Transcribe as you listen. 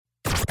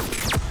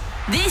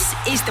This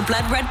is the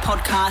Blood Red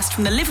podcast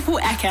from the Liverpool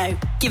Echo,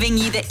 giving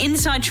you the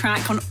inside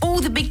track on all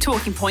the big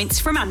talking points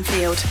from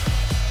Anfield.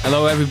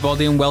 Hello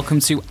everybody and welcome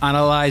to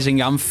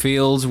Analysing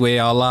Anfield. We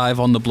are live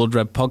on the Blood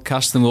Red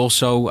podcast and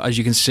also, as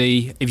you can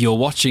see, if you're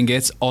watching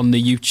it, on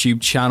the YouTube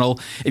channel.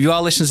 If you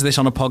are listening to this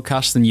on a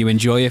podcast and you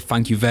enjoy it,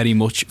 thank you very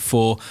much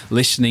for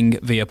listening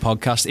via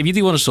podcast. If you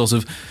do want to sort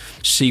of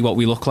see what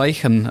we look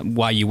like, and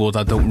why you would,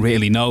 I don't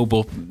really know,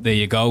 but there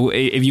you go.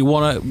 If you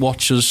want to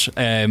watch us,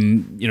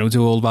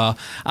 do all of our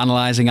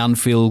Analysing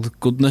Anfield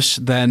goodness,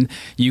 then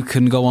you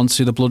can go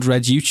onto the Blood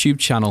Red YouTube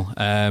channel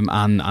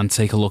and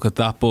take a look at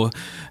that. But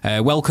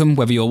welcome,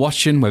 whether you're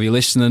watching, whether you're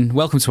listening,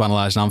 welcome to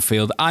Analysing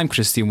Anfield. I'm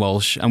Christian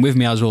Walsh, and with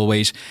me as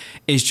always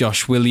is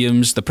Josh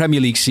Williams. The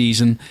Premier League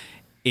season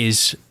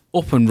is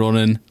up and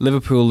running.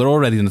 Liverpool are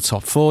already in the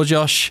top four,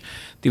 Josh.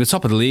 They were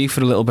top of the league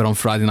for a little bit on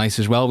Friday night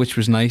as well, which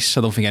was nice.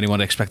 I don't think anyone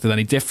expected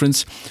any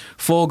difference.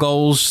 4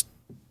 goals,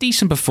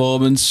 decent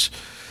performance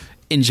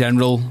in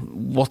general.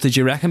 What did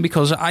you reckon?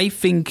 Because I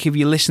think if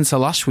you listened to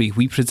last week,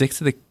 we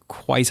predicted it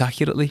quite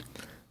accurately.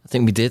 I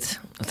think we did.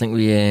 I think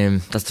we.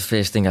 That's the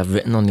first thing I've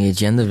written on the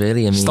agenda,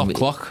 really. I mean, Stop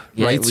clock,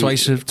 right?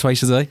 Twice a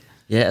day.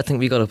 Yeah, I think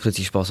we got a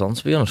pretty spot on,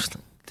 to be honest.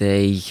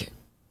 They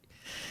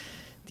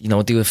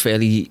were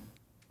fairly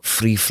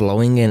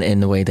free-flowing in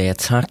the way they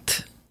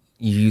attacked.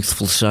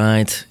 Youthful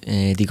side,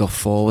 they got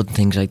forward and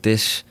things like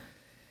this.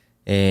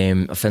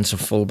 Offensive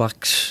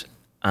fullbacks,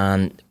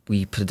 and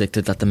we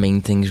predicted that the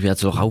main things we had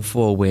to look out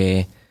for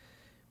were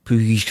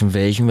Pukki's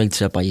conversion rate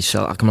set by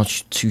yourself. I'm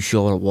not too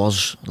sure what it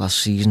was last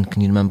season.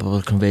 Can you remember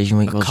what the conversion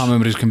rate was? I can't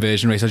remember his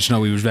conversion rate. I just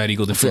know he was very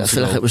good at front. I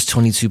feel like it was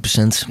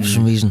 22% for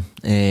some reason.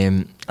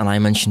 And I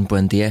mentioned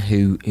Buendia,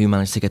 who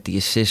managed to get the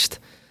assist,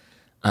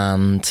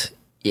 and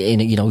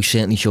he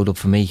certainly showed up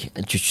for me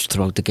just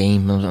throughout the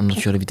game. I'm not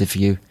sure if he did for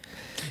you.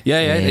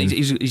 Yeah.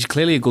 He's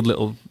clearly a good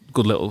little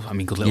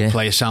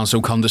player. Sounds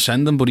so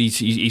condescending, but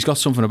he's got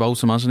something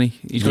about him, hasn't he?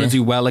 He's going to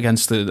do well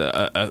against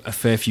a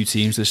fair few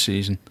teams this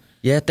season.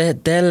 Yeah,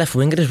 they're left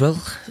winger as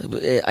well.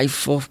 I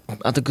thought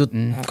had a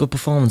good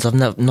performance.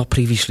 I've not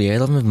previously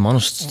heard of him, if I'm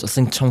honest. I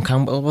think Tom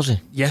Campbell, was he?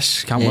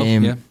 Yes, Campbell.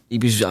 Yeah, he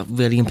was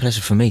really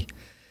impressive for me.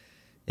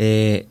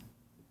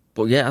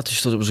 But yeah, I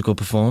just thought it was a good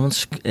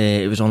performance.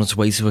 It was on its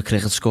way to a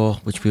cricket score,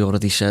 which we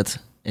already said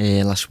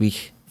last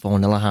week.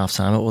 4-0 at half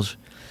time it was.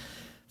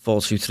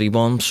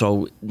 4-2-3-1.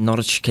 So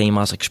Norwich came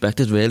as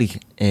expected, really.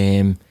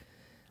 And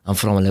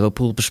from a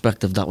Liverpool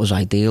perspective, that was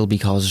ideal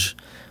because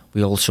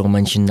we also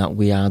mentioned that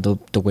we are the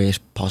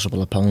worst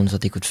possible opponents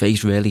that they could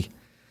face, really.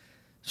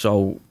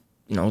 So,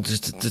 there's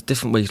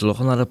different ways of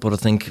looking at it, but I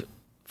think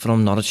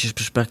from Norwich's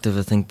perspective,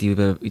 I think they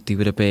were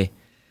a bit.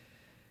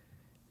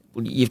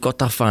 You've got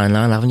that fine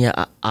line, haven't you?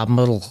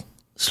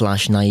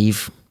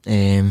 Admiral/naive.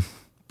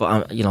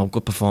 But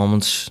good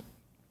performance.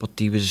 But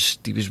there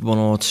was one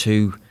or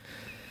two,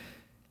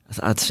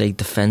 I'd say,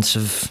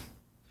 defensive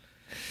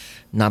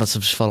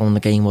narratives following the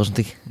game, wasn't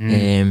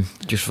he?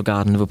 Just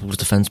regarding Liverpool's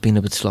defence being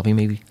a bit sloppy,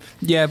 maybe.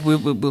 Yeah,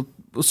 we'll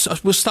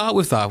start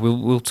with that.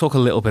 We'll talk a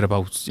little bit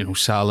about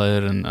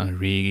Salah and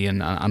Origi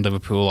and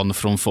Liverpool on the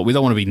front foot. We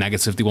don't want to be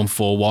negative. They won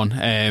 4-1,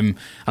 and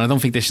I don't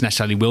think this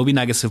necessarily will be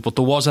negative. But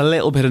there was a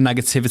little bit of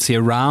negativity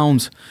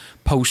around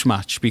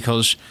post-match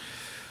because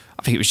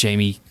I think it was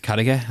Jamie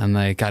Carragher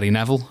and Gary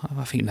Neville.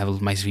 I think Neville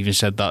might have even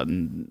said that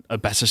a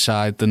better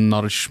side than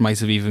Norwich might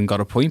have even got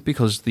a point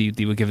because they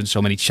were given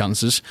so many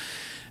chances.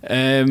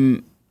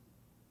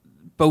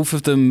 Both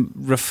of them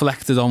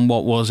reflected on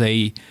what was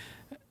a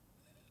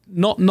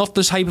not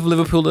the type of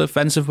Liverpool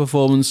defensive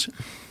performance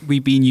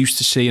we've been used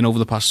to seeing over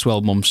the past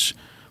 12 months,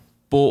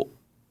 but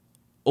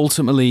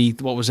ultimately,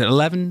 what was it?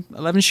 11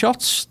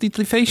 shots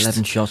deeply faced.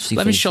 11 shots.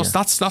 11 shots.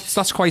 Yeah.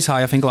 That's quite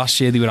high. I think last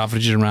year they were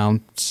averaging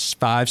around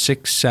 5,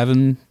 6,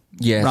 7.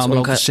 Yeah, round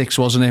about the 6,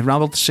 wasn't it?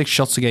 Round about the 6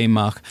 shots a game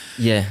mark.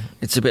 Yeah,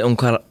 it's a bit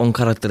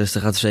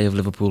uncharacteristic, I'd say, of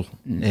Liverpool.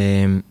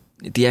 The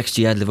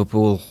XG at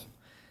Liverpool.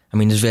 I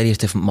mean, there's various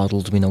different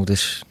models, we know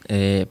this,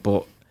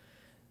 but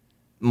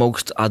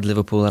most had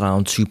Liverpool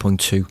around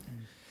 2.2,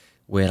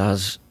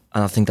 whereas,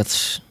 and I think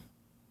that's.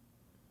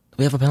 Do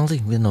we have a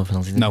penalty? We didn't have a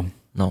penalty.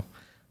 No.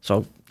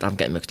 So I'm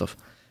getting mixed up.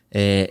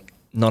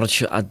 Norwich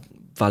had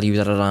valued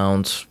at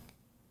around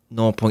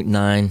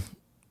 0.9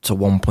 to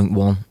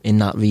 1.1 in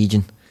that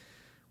region,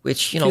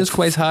 which feels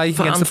quite high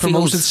against Anfield, the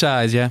promoted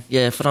side.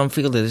 Yeah, for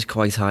Anfield it is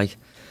quite high.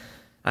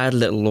 I had a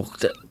little look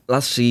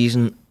last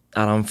season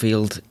at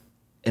Anfield.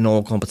 In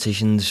all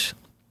competitions,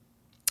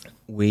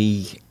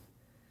 we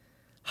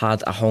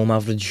had a home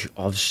average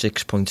of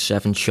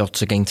 6.7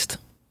 shots against.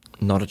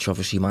 Norwich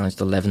obviously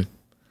managed 11.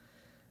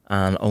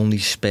 And only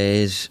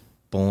Spurs,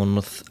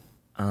 Bournemouth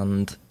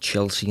and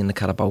Chelsea in the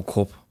Carabao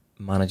Cup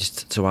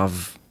managed to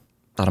have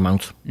that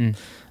amount at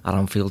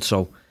Anfield.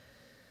 So,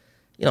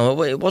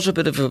 it was a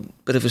bit of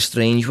a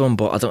strange one,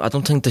 but I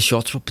don't think the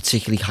shots were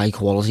particularly high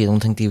quality. I don't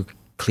think they were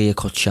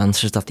clear-cut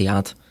chances that they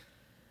had.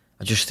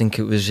 I just think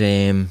it was.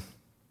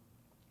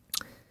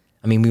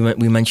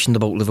 We mentioned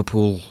about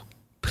Liverpool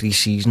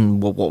pre-season,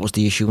 what was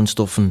the issue and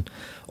stuff, and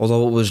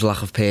although it was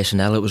lack of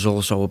personnel, it was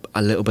also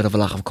a little bit of a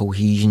lack of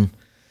cohesion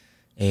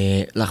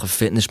lack of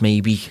fitness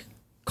maybe,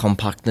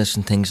 compactness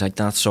and things like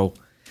that. So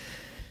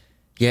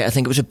yeah, I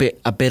think it was a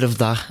bit of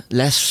that,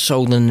 less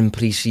so than in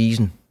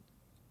pre-season,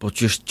 but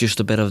just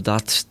a bit of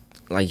that.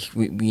 Like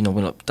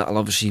that'll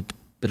obviously a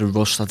bit of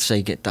rust, I'd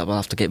say, that we'll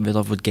have to get rid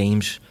of with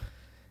games.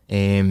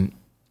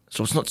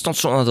 So it's not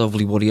something I'd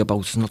overly worry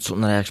about. It's not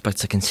something that I expect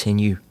to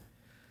continue,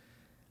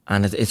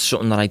 and it's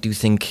something that I do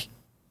think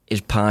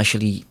is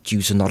partially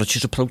due to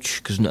Norwich's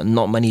approach, because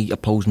not many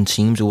opposing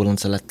teams are willing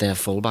to let their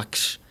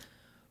fullbacks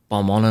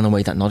bomb on in a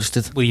way that Norwich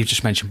did. Well, you've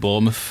just mentioned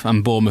Bournemouth,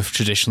 and Bournemouth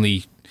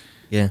traditionally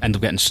end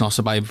up getting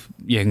snotted by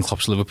Jurgen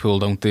Klopp's Liverpool,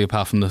 don't they,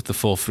 apart from the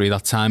 4-3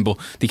 that time, but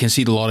they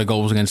concede a lot of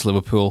goals against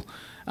Liverpool,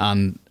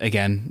 and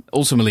again,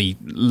 ultimately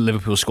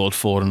Liverpool scored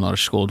 4 and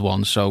Norwich scored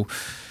 1, so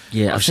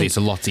obviously it's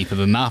a lot deeper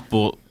than that,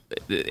 but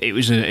it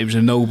was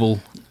a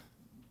noble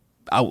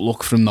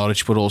outlook from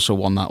Norwich, but also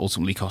one that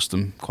ultimately cost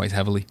them quite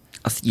heavily.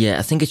 I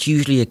think it's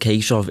usually a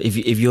case of if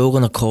you're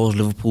going to cause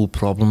Liverpool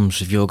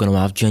problems, if you're going to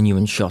have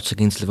genuine shots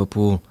against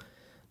Liverpool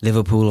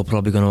are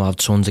probably going to have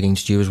tons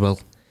against you as well.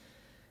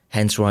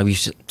 Hence why we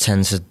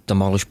tend to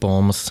demolish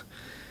Bournemouth.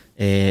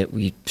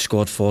 We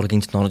scored 4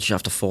 against Norwich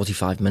after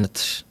 45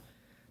 minutes.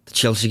 The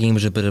Chelsea game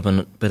was a bit of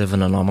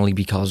an anomaly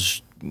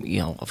because,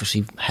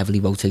 obviously heavily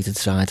rotated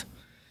side.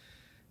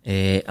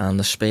 And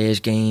the Spurs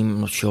game,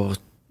 I'm not sure.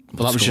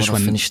 Well, that was just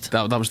when finished.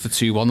 That was the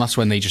 2-1. That's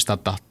when they just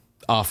had that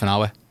half an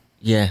hour.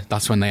 Yeah,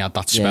 that's when they had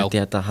that spell. Yeah, they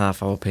had that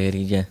half-hour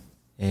period. Yeah.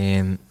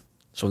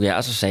 So yeah,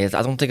 as I say,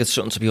 I don't think it's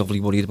something to be overly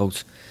worried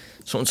about.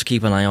 Something to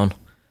keep an eye on.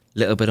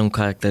 Little bit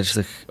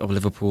uncharacteristic of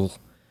Liverpool,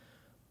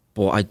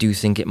 but I do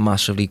think it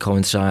massively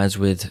coincides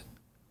with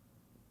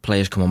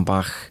players coming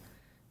back,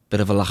 bit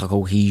of a lack of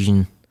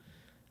cohesion,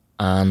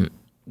 and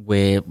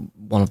we're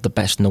one of the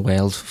best in the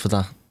world for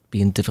that,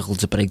 being difficult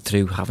to break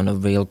through, having a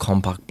real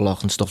compact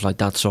block and stuff like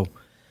that. So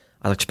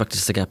I'd expect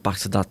us to get back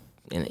to that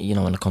in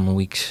the coming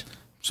weeks.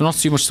 So not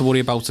too much to worry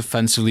about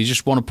defensively.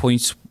 Just want to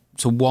point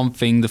to one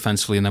thing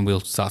defensively, and then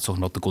we'll start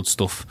talking about the good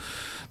stuff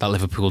that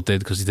Liverpool did,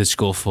 because they did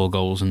score 4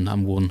 goals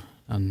and won,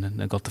 and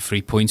they got the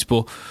 3 points.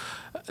 But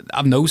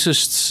I've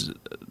noticed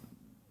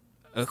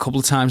a couple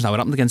of times now, it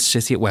happened against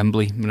City at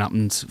Wembley, it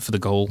happened for the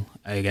goal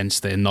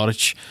against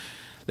Norwich.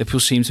 Liverpool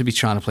seem to be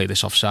trying to play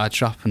this offside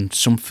trap, and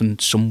something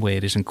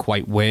somewhere isn't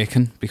quite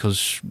working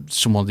because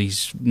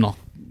somebody's not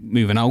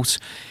moving out.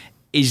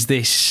 Is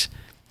this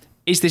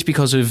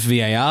because of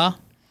VAR?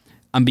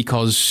 And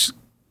because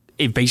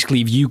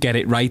if you get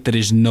it right,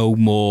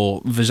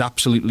 there's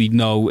absolutely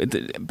no,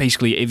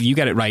 basically if you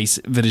get it right,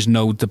 there is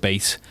no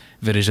debate.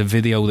 There is a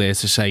video there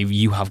to say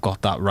you have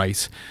got that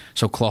right.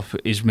 So Klopp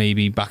is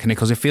maybe backing it,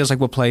 because it feels like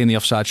we're playing the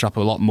offside trap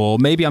a lot more.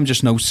 Maybe I'm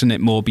just noticing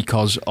it more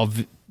because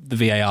of the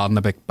VAR in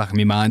the back of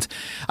my mind.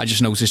 I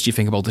just noticed, you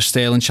think about the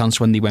Sterling chance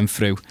when they went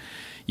through.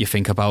 You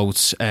think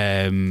about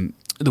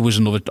there was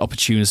another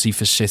opportunity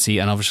for City,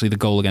 and obviously the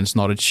goal against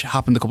Norwich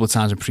happened a couple of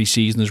times in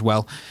pre-season as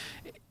well.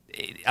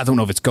 I don't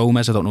know if it's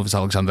Gomez, I don't know if it's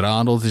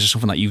Alexander-Arnold. Is there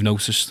something that you've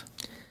noticed?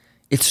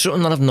 It's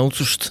something that I've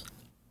noticed.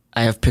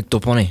 I have picked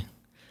up on it.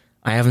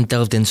 I haven't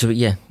delved into it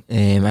yet. I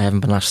haven't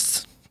been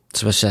asked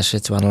to assess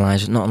it, to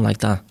analyse it, nothing like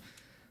that.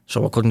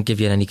 So I couldn't give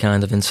you any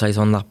kind of insight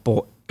on that.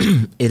 But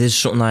it is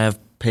something I have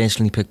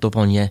personally picked up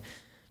on, yeah.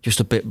 Just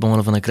a bit more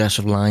of an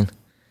aggressive line.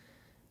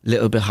 A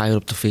little bit higher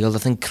up the field. I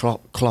think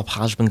Klopp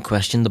has been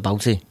questioned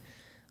about it,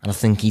 and I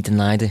think he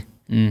denied it.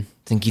 I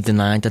think he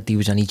denied that there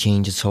was any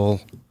change at all,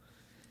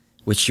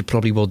 which you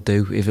probably would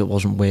do if it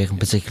wasn't working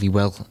particularly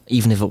well.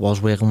 Even if it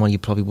was working well, you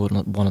probably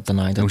wouldn't want to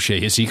deny that. Don't share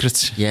your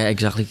secrets. Yeah,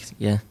 exactly.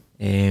 Yeah.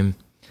 It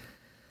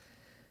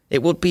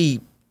would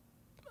be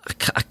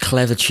a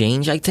clever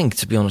change, I think,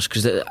 to be honest,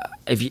 because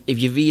if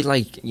you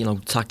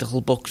read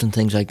tactical books and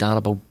things like that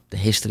about the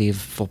history of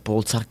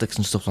football tactics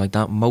and stuff like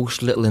that,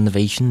 most little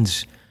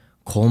innovations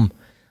come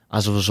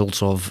as a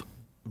result of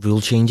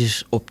rule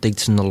changes,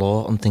 updates in the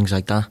law and things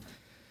like that.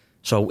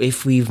 So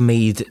if we've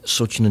made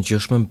such an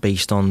adjustment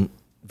based on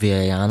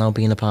VAR now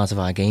being a part of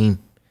our game,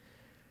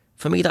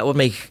 for me that would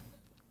make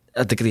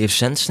a degree of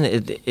sense, and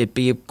it'd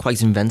be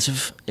quite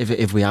inventive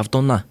if we have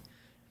done that.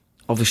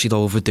 Obviously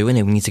though, if we're doing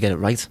it, we need to get it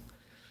right.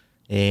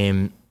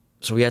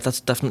 So yeah,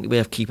 that's definitely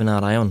worth keeping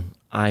our eye on.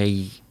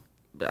 I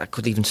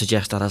could even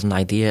suggest that as an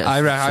idea.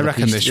 I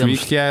reckon this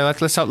week, yeah,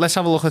 let's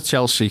have a look at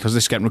Chelsea, because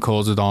this is getting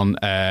recorded on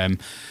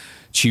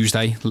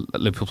Tuesday.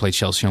 Liverpool play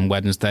Chelsea on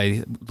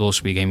Wednesday. There'll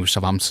also be a game with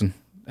Southampton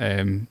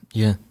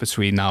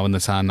between now and the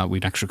time that we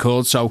next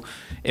record, so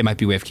it might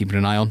be worth keeping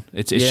an eye on.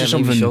 It's just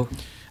something. So.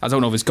 I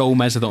don't know if it's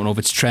Gomez, I don't know if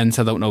it's Trent,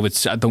 I don't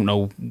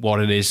know what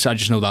it is. I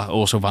just know that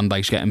also Van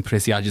Dijk's getting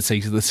pretty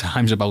agitated at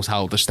times about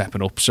how they're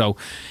stepping up, so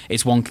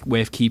it's one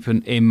worth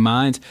keeping in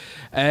mind.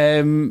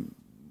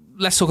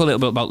 Let's talk a little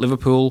bit about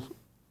Liverpool.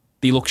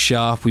 They look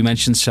sharp. We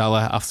mentioned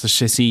Salah after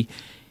City.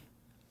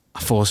 I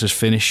thought his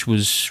finish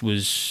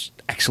was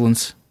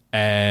excellent,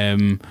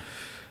 and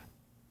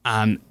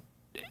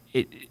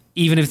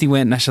even if they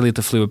weren't necessarily at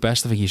the fluid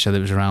best, I think you said it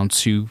was around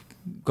 2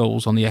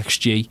 goals on the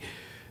XG.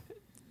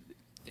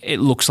 It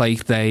looks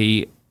like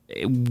they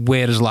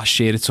whereas last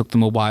year it took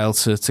them a while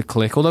to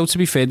click. Although, to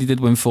be fair, they did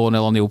win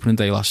 4-0 on the opening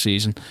day last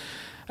season.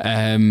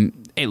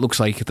 It looks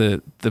like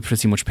they're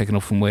pretty much picking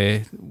up from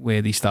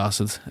where they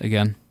started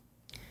again.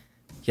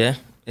 Yeah,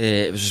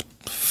 it was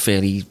a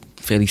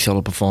fairly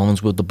solid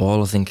performance with the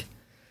ball, I think.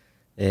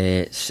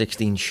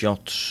 16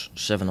 shots,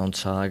 7 on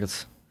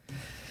target.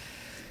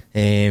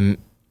 The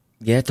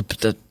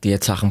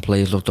attacking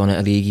players looked on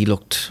it. Origi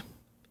looked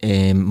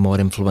more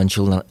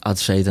influential, I'd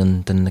say,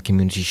 than the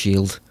Community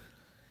Shield.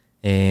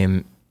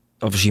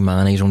 Obviously,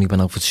 Mane's only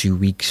been out for 2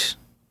 weeks,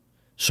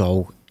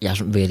 so he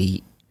hasn't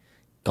really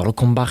got to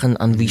come back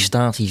and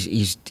restart.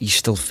 He's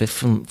still fit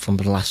from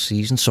the last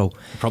season, so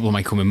the problem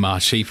might come in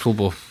March, April,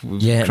 but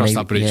we'll cross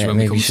that bridge when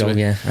we come to it.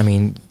 Yeah, I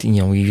mean,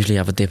 we usually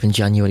have a dip in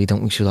January,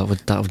 don't we? So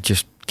that would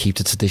just keep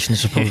the tradition, I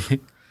suppose.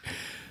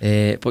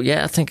 But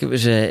yeah, I think it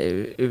was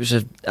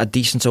a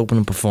decent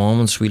opening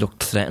performance. We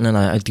looked threatening.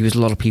 There was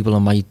a lot of people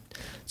on my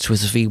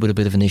Twitter feed with a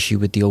bit of an issue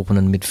with the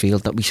opening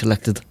midfield that we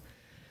selected.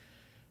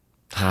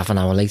 Half an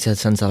hour later,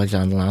 Trent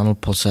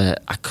Alexander-Arnold put a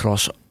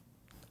cross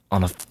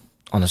on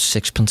a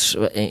sixpence.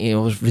 It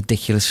was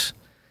ridiculous,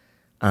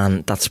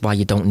 and that's why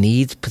you don't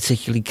need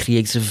particularly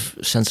creative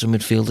central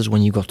midfielders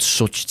when you've got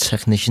such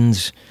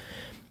technicians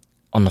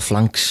on the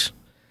flanks.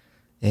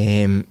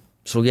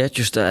 So yeah,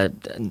 just there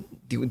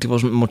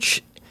wasn't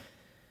much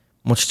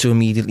to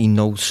immediately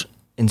note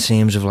in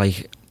terms of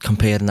like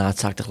comparing our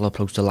tactical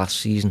approach to last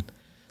season.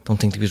 Don't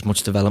think there was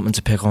much development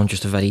to pick on.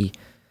 Just a very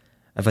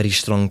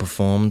strong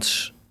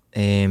performance.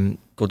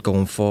 Good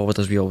going forward,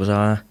 as we always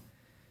are.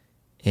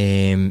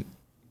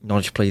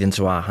 Norwich played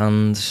into our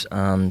hands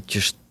and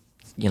just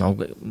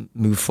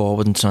move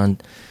forward and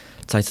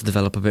try to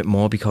develop a bit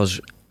more,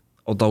 because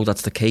although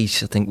that's the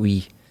case, I think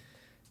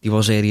there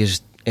was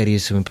areas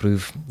to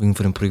improve, room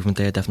for improvement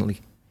there,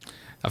 definitely.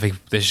 I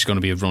think this is going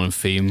to be a running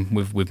theme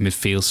with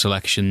midfield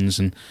selections,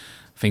 and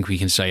I think we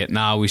can say it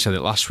now. We said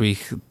it last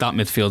week. That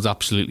midfield's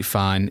absolutely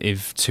fine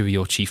if two of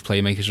your chief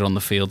playmakers are on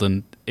the field,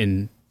 and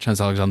in Trent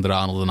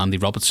Alexander-Arnold and Andy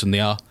Robertson they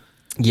are.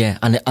 Yeah,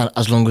 and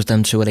as long as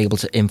them two are able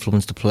to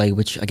influence the play,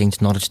 which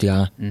against Norwich they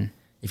are.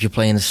 If you're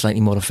playing a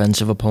slightly more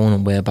offensive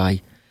opponent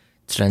whereby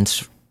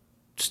Trent's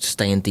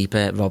staying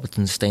deeper,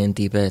 Robertson's staying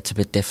deeper, it's a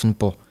bit different.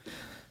 But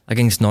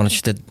against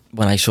Norwich,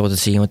 when I saw the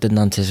team, I didn't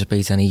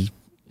anticipate any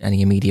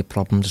immediate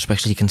problems,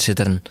 especially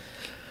considering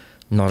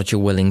Norwich are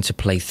willing to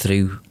play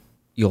through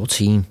your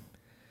team.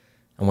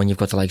 And when you've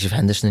got the likes of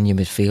Henderson in your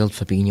midfield,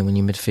 Fabinho in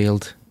your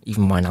midfield,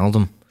 even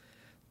Wijnaldum,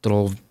 they're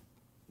all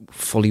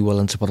fully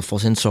willing to put a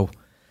foot in. So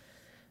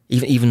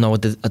even though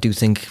I do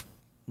think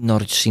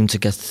Norwich seem to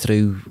get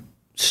through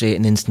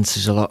certain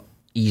instances a lot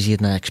easier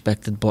than I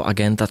expected, but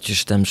again, that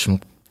just stems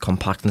from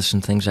compactness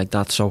and things like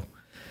that. So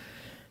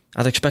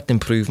I'd expect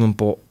improvement,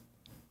 but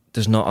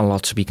there's not a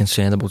lot to be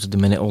concerned about at the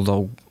minute,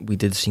 although we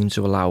did seem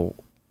to allow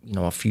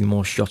a few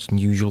more shots than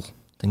usual,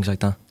 things like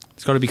that.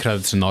 It's got to be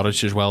credit to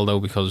Norwich as well, though,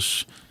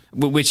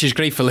 which is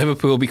great for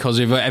Liverpool, because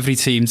if every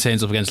team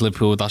turns up against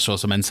Liverpool with that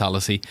sort of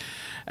mentality,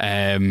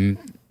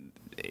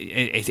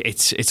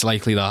 it's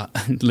likely that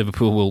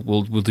Liverpool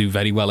will do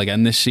very well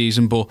again this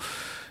season. But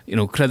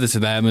credit to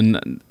them,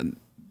 and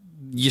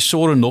you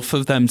saw enough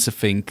of them to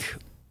think,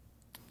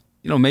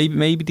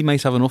 maybe they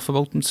might have enough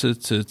about them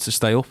to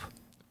stay up.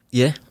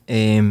 Yeah,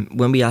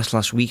 when we asked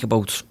last week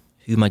about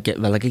who might get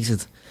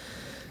relegated,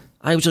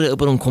 I was a little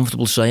bit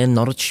uncomfortable saying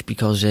Norwich,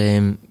 because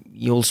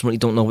you ultimately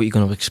don't know what you're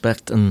going to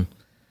expect, and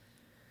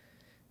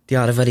they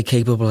are a very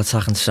capable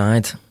attacking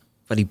side,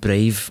 very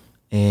brave.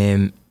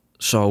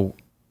 So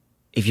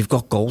if you've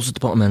got goals at the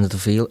bottom end of the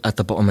field, at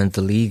the bottom end of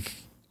the league,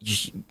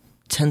 you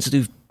tend to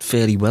do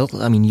fairly well.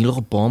 I mean, you look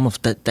at Bournemouth;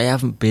 they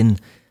haven't been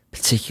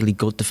particularly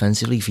good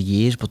defensively for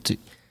years, but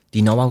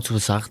they know how to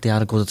attack. They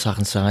are a good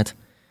attacking side.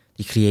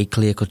 They create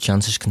clear-cut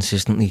chances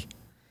consistently.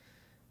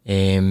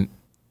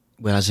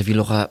 Whereas if you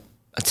look at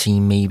a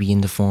team maybe in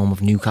the form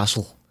of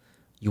Newcastle,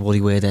 you worry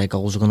where their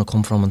goals are going to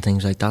come from and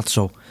things like that.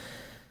 So,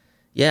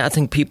 yeah, I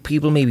think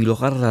people maybe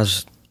look at it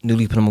as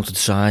newly promoted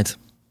side,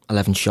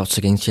 11 shots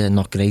against you,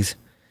 not great.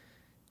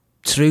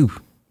 True,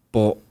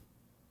 but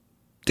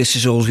this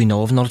is all we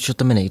know of Norwich at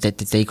the minute.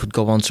 They could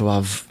go on to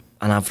have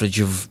an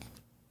average of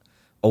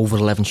over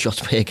 11 shots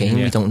per game.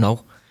 Yeah. We don't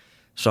know.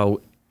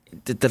 So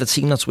they're a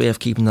team that's worth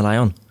keeping an eye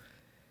on.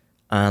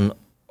 And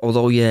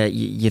although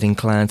you're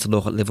inclined to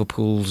look at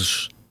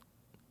Liverpool's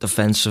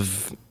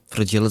defensive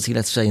fragility,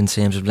 let's say, in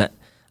terms of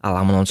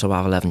allowing them to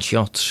have 11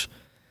 shots,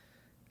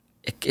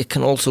 it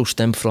can also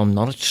stem from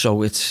Norwich.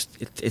 So it's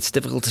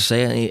difficult to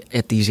say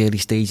at these early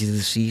stages of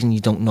the season. You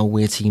don't know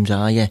where teams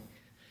are yet.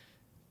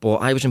 But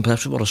I was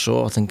impressed with what I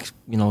saw. I think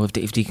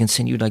if they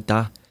continue like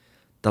that,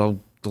 they'll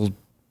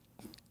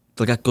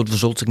get good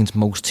results against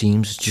most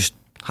teams. It just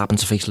happened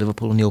to face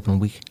Liverpool in the opening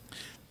week.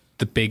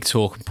 The big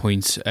talking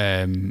point,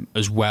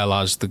 as well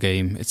as the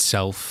game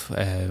itself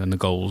and the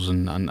goals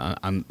and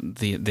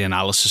the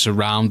analysis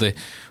around it,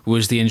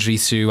 was the injury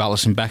to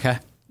Alisson Becker.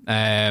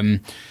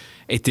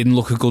 It didn't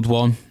look a good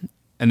one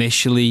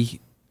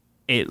initially.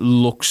 It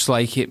looks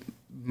like it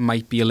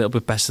might be a little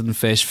bit better than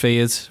first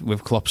feared,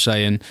 with Klopp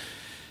saying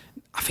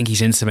I think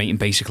he's intimating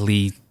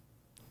basically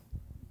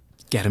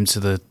get him to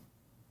the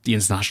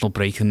international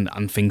break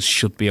and things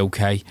should be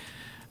okay.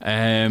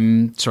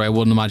 So I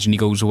wouldn't imagine he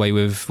goes away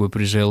with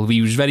Brazil.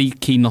 He was very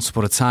keen not to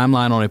put a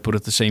timeline on it, but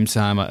at the same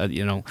time,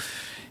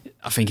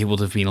 I think it would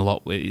have been a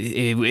lot.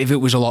 If it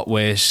was a lot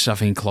worse, I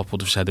think Klopp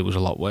would have said it was a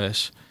lot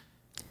worse.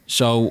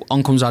 So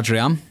on comes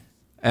Adrian.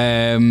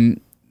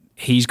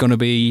 He's going to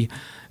be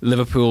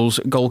Liverpool's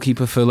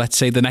goalkeeper for, let's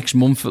say, the next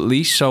month at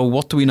least. So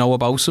what do we know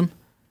about him?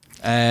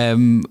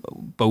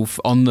 Both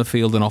on the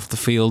field and off the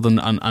field,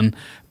 and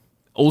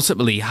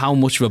ultimately, how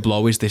much of a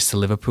blow is this to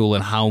Liverpool,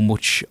 and how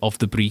much of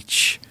the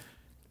breach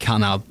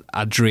can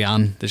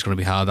Adrian, there's going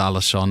to be hard,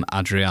 Alisson,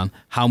 Adrian,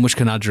 how much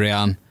can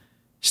Adrian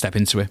step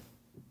into it?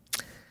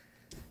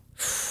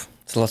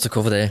 There's a lot to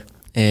cover there.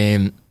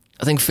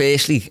 I think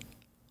firstly,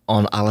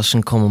 on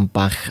Alisson coming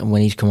back, and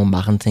when he's coming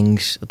back and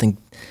things, I think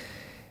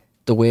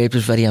the word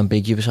was very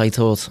ambiguous, I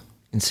thought,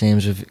 in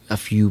terms of a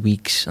few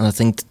weeks. And I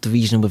think the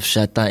reason we've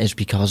said that is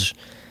because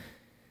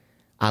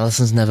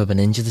Alisson's never been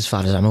injured as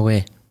far as I'm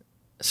aware.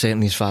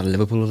 Certainly as far as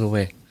Liverpool is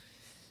aware.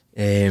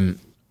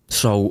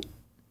 So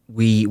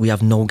we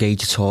have no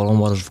gauge at all on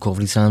what his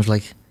recovery time's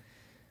like.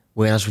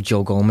 Whereas with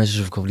Joe Gomez,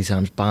 his recovery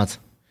time's bad.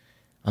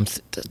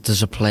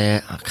 There's a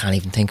player, I can't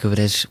even think of who it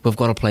is. We've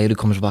got a player who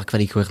comes back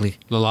very quickly.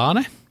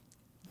 Lallana?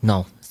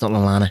 No, it's not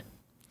Lallana.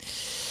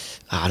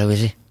 Who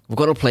is he? We've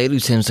got a player who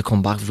tends to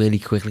come back really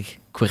quickly,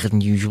 quicker than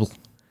usual.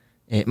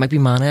 It might be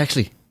Mane,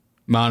 actually.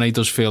 Mane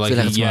does feel like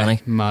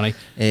Mane.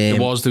 It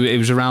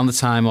was around the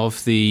time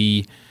of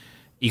he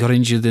got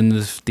injured in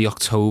the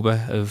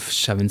October of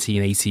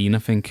 17-18, I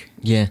think.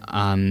 Yeah.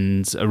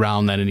 And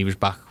around then, and he was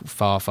back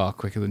far, far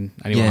quicker than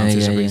anyone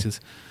anticipated.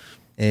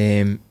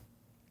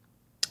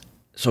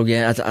 So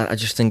yeah, I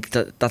just think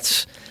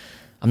that's.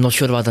 I'm not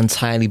sure if I'd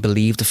entirely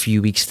believe the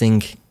few weeks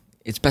thing.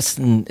 It's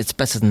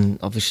better than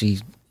obviously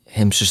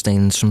him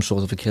sustaining some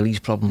sort of Achilles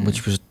problem,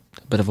 which was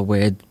a bit of a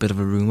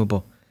rumour.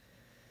 But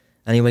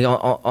anyway,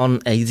 on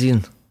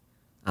Adrian,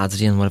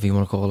 whatever you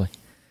want to call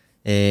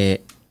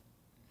it,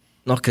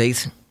 not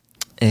great.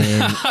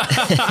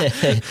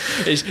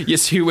 It's your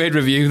 2-word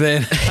review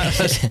there.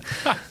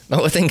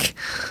 No, I think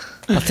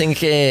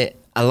a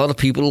lot of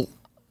people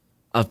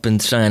have been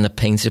trying to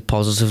paint it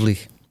positively,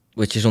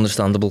 which is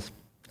understandable,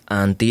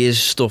 and there's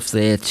stuff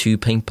there to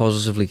paint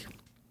positively.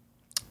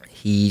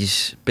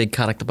 He's big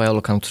character by all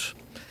accounts,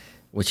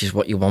 which is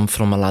what you want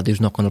from a lad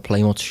who's not going to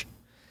play much.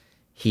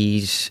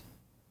 He's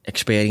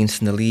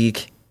experienced in the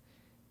league,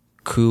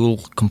 cool,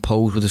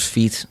 composed with his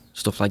feet,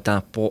 stuff like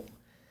that. But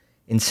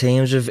in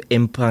terms of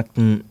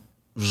impacting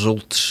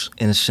results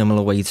in a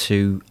similar way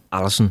to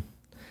Alisson,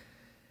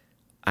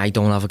 I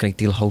don't have a great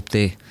deal of hope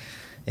there.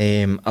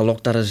 I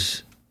looked at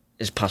his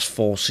past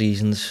 4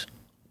 seasons,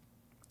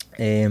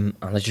 and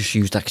I just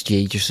used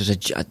XG just as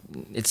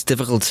it's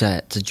difficult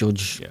to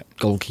judge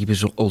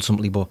goalkeepers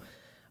ultimately, but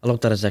I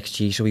looked at his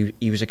XG. So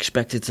he was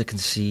expected to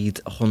concede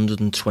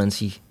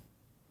 120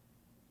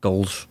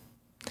 goals.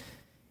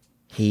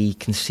 He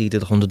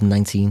conceded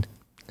 119.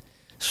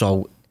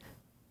 So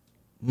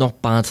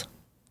not bad,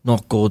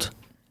 not good,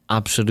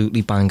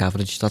 absolutely bang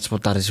average. That's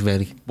what that is,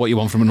 really. What you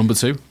want from a number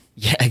 2?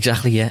 Yeah,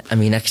 exactly, yeah. I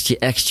mean,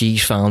 XG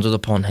is founded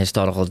upon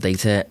historical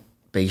data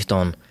based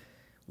on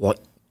what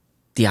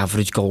the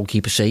average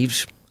goalkeeper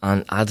saves.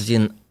 And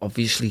Adrian,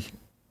 obviously,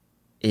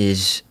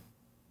 is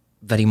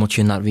very much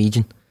in that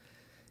region.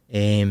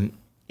 In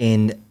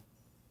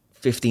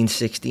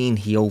 15-16,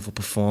 he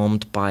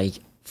overperformed by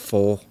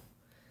 4.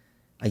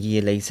 A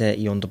year later,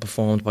 he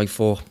underperformed by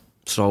 4.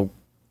 So,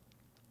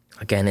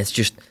 again, it's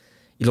just,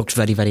 he looks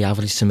very, very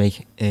average to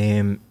me.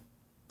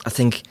 I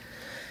think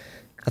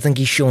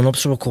he's shown up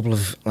to a couple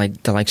of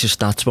the likes of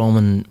StatsBomb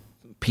and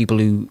people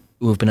who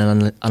have been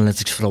in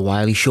analytics for a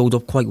while. He showed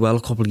up quite well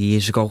a couple of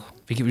years ago.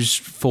 I think it was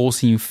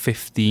 14,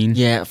 15.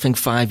 Yeah, I think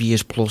 5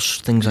 years plus,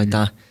 things like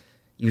that.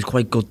 He was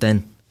quite good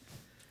then.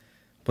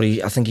 But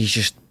I think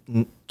he's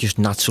just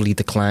naturally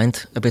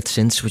declined a bit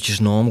since, which is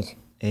normal.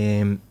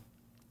 And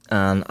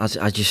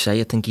as you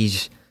say, I think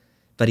he's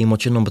very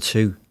much a number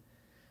 2.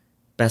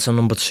 Better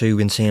number 2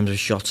 in terms of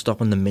shot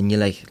stopping than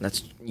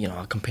Mignolet.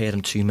 I compare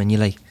him to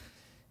Mignolet.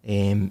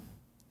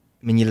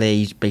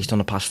 Mignolet, based on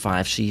the past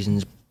 5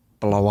 seasons,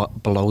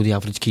 below the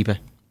average keeper.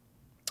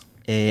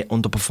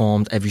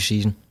 Underperformed every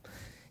season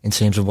in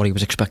terms of what he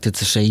was expected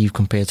to save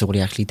compared to what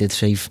he actually did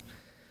save.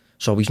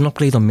 So he's not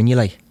great on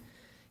Mignolet.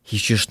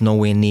 He's just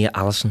nowhere near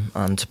Alisson.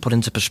 And to put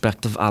into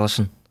perspective,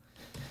 Alisson,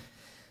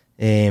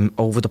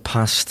 over the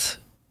past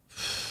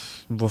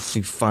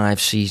roughly 4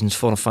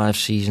 or 5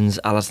 seasons,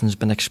 Alisson's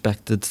been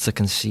expected to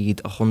concede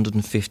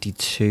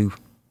 152.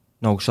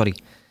 No, sorry.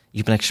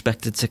 He's been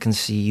expected to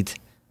concede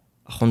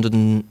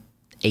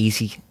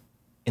 180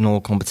 in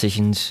all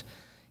competitions.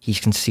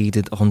 He's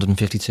conceded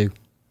 152.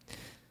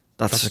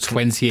 That's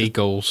 28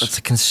 goals. That's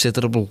a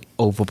considerable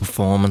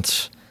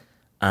overperformance.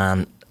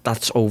 And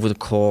that's over the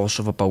course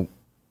of about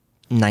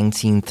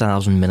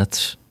 19,000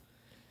 minutes.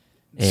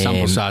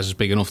 Sample size is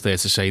big enough there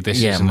to say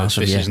this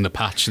isn't a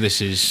patch. This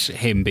is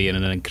him being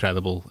an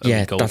incredible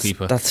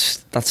goalkeeper.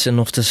 That's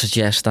enough to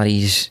suggest that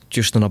he's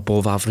just an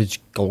above average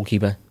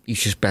goalkeeper.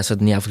 He's just better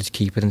than the average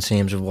keeper in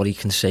terms of what he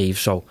can save.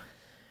 So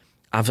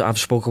I've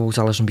spoken about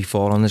Alisson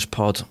before on this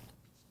pod,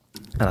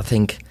 and I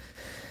think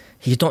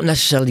he's not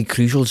necessarily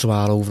crucial to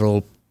our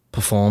overall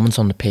performance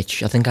on the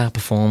pitch. I think our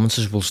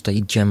performances will stay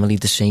generally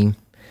the same.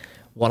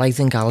 What I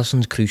think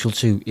Alisson's crucial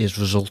to is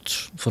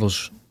results for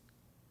us.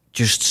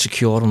 Just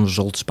securing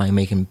results by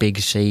making big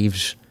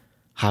saves,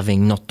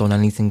 having not done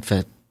anything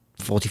for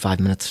 45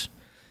 minutes.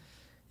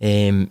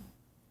 And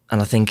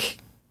I think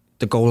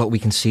the goal that we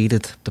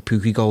conceded, the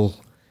Pukki goal,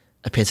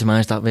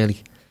 epitomised that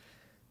really.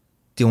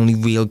 The only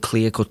real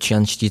clear-cut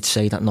chance you'd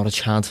say that Norwich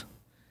had,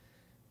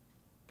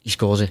 he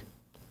scores it.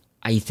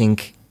 I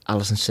think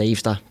Alisson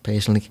saves that,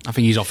 personally. I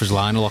think he's off his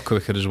line a lot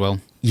quicker as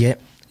well. Yeah.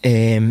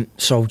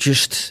 So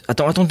just, I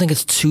don't think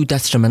it's too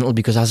detrimental,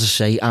 because, as I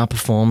say, our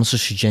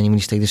performances should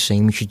genuinely stay the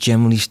same. We should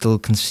generally still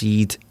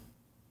concede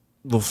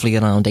roughly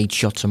around 8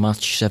 shots a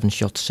match, 7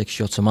 shots, 6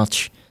 shots a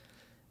match.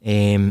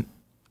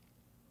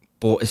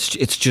 But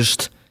it's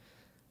just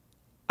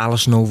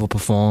Alisson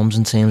overperforms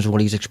in terms of what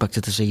he's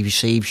expected to save. He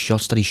saves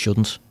shots that he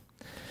shouldn't.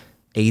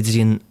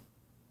 Adrian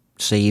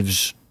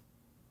saves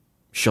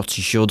shots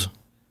he should,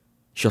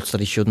 shots that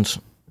he shouldn't.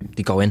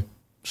 They go in.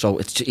 So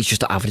it's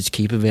just an average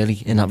keeper,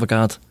 really, in that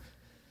regard.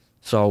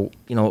 So,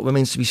 it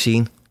remains to be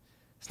seen.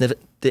 It's never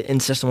the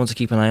interesting one to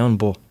keep an eye on,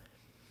 but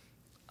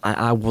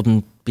I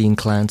wouldn't be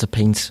inclined to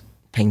paint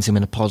him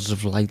in a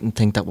positive light and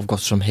think that we've got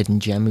some hidden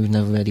gem who's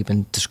never really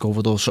been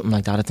discovered or something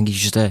like that. I think he's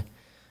just a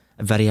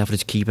very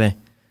average keeper.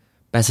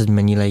 Better than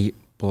Mignolet,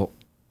 but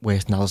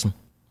worse than Alisson.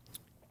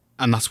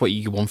 And that's what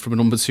you want from a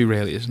number 2,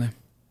 really, isn't it?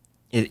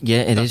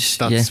 It is.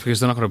 That's because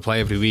they're not going to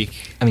play every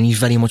week. I mean, he's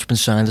very much been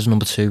signed as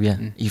number 2, yeah.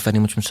 He's very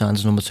much been signed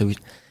as number 2.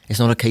 It's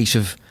not a case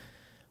of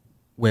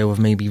where we've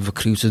maybe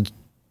recruited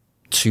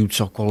 2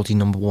 top quality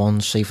number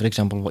 1s, say, for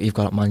example, what you've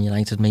got at Man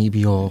United,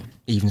 maybe, or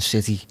even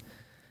City.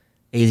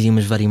 Adrian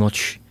was very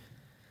much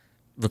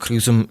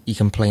recruit him, he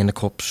can play in the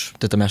cups,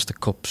 the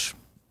domestic cups.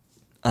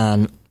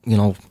 And,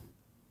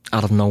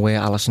 out of nowhere,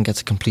 Alisson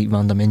gets a complete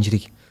random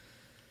injury.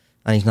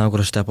 And he's now got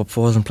to step up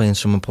for us and play in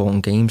some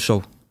important games,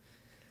 so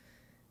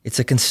it's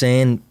a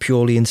concern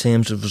purely in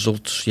terms of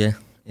results, yeah.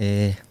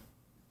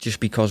 Just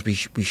because we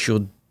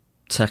should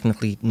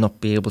technically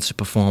not be able to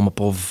perform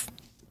above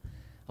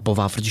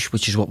average,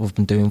 which is what we've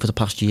been doing for the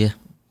past year,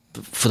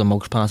 for the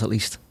most part at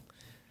least.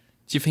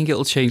 Do you think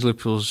it'll change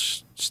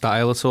Liverpool's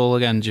style at all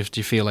again? Do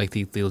you feel like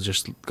they'll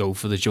just go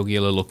for the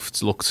jugular,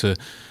 look to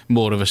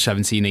more of a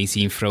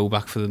 17-18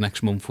 throwback for the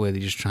next month where they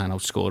just try and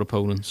outscore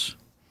opponents?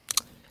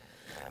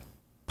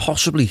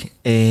 Possibly.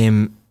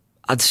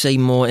 I'd say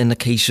more in the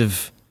case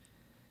of,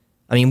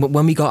 I mean,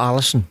 when we got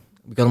Alisson,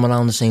 we got him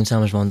around the same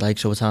time as Van Dijk,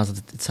 so it's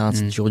hard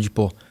to judge,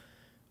 but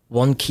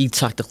one key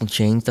tactical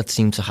change that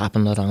seemed to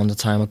happen around the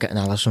time of getting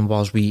Alisson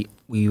was we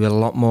were a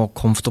lot more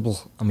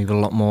comfortable and we were a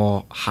lot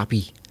more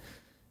happy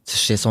to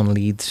sit on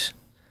leads.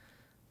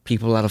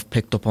 People that have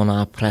picked up on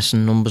our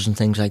pressing numbers and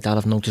things like that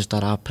have noticed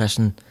that our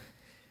pressing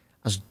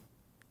has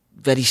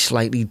very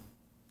slightly,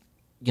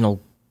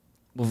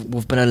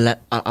 we've been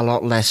a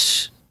lot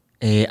less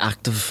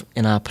active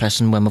in our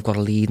pressing when we've got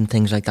a lead and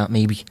things like that,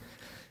 maybe.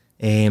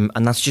 And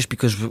that's just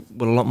because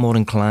we're a lot more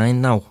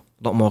inclined now,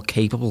 a lot more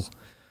capable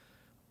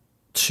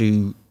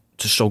to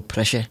soak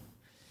pressure.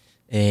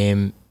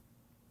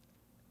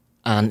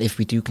 And if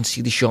we do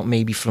concede a shot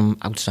maybe from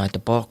outside the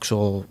box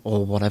or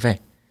whatever,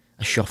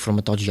 a shot from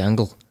a dodgy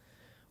angle,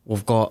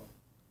 we've got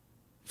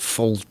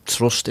full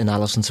trust in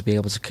Alisson to be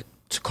able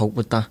to cope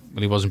with that.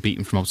 Well, he wasn't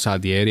beaten from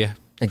outside the area.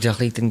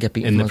 Exactly, didn't get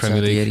beaten from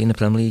outside the area in the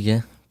Premier League,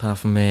 yeah. Apart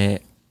from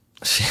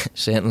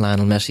certain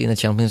Lionel Messi in the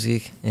Champions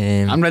League.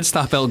 And Red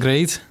Star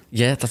Belgrade.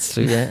 Yeah, that's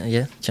true,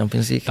 yeah,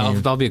 Champions League.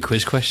 That'll be a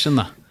quiz question,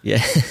 that.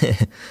 Yeah.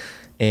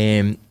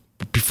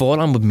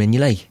 Beforehand with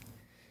Mignolet,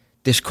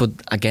 this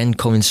could again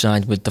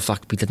coincide with the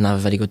fact we didn't have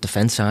a very good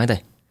defence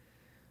either.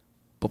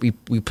 But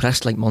we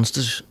pressed like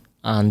monsters,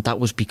 and that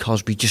was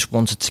because we just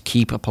wanted to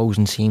keep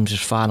opposing teams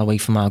as far away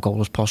from our goal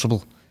as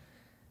possible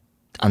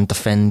and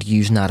defend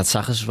using our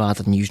attackers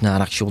rather than using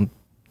our actual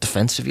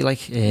defence, if you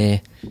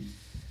like.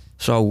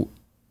 So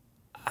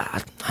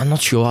I'm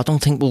not sure. I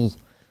don't think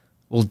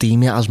we'll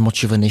deem it as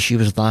much of an issue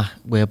as that,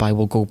 whereby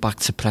we'll go back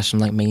to pressing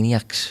like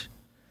maniacs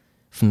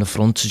from the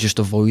front to just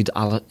avoid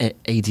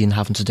Adrian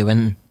having to do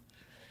anything.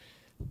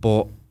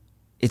 But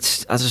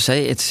it's, as I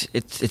say,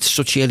 it's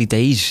such early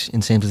days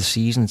in terms of the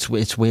season.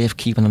 It's worth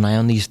keeping an eye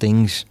on these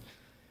things,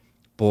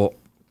 but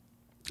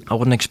I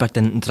wouldn't expect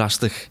anything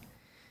drastic.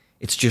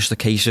 It's just a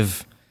case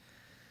of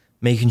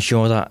making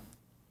sure that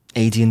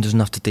Adrian doesn't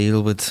have to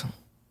deal with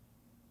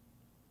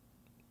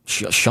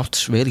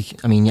shots, really.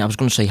 I mean, I was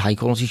going to say high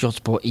quality shots,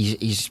 but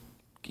he's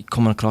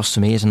coming across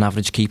to me as an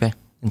average keeper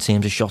in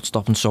terms of shot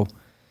stopping. So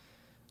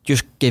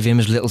just give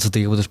him as little to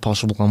deal with as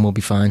possible and we'll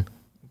be fine.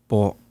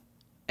 But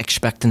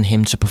expecting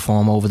him to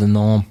perform over the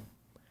norm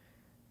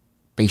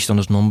based on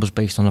his numbers,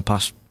 based on the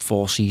past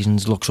 4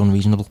 seasons, looks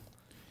unreasonable.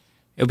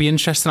 It'll be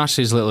interesting,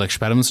 actually, as little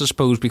experiments, I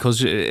suppose,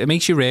 because it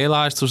makes you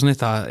realise, doesn't it,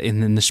 that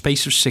in the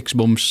space of 6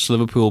 months,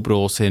 Liverpool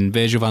brought in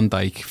Virgil van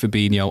Dijk,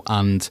 Fabinho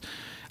and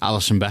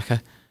Alisson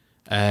Becker.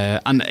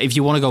 And if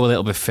you want to go a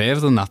little bit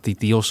further than that,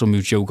 they also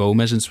moved Joe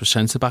Gomez into a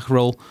centre-back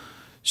role.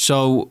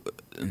 So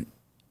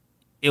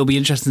it'll be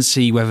interesting to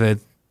see whether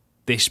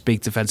this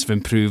big defensive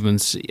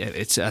improvements,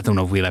 I don't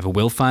know if we'll ever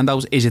will find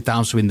out. Is it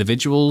down to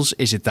individuals?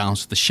 Is it down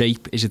to the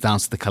shape? Is it down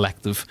to the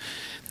collective?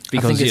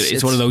 Because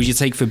it's one of those, you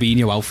take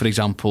Fabinho out, for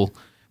example,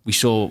 we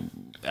saw,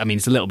 I mean,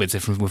 it's a little bit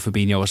different with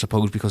Fabinho, I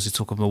suppose, because it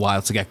took him a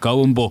while to get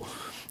going, but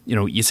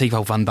you take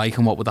out Van Dijk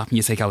and what would happen?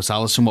 You take out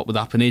Alisson, what would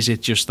happen? Is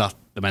it just that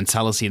the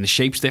mentality and the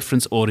shape's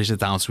different, or is it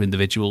down to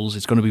individuals?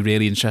 It's going to be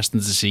really interesting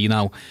to see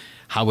now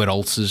how it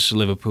alters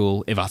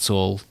Liverpool, if at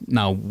all.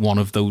 Now, one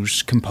of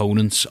those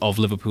components of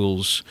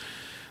Liverpool's,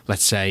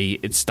 let's say,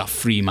 it's that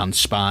 3-man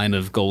spine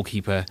of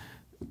goalkeeper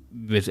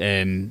with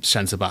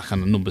centre-back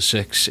and number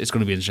 6. It's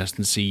going to be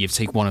interesting to see if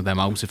you take one of them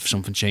out if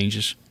something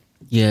changes.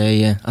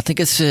 Yeah. I think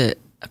it's a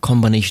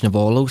combination of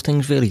all those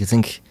things, really. I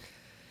think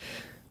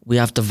we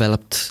have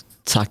developed,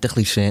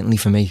 tactically, certainly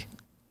for me,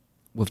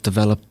 we've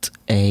developed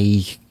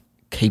a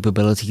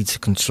capability to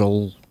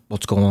control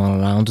what's going on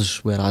around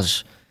us,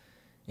 whereas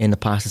in the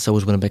past it's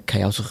always been a bit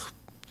chaotic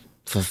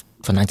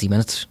for 90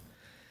 minutes.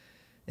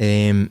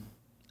 And,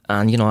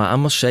 I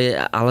must say,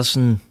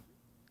 Alisson,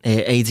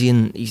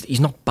 Adrian, he's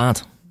not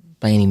bad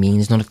by any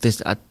means. Not like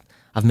this.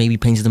 I've maybe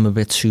painted him a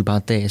bit too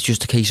bad there. It's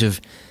just a case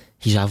of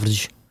he's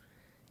average.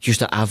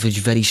 Just an average,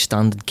 very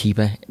standard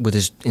keeper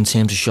in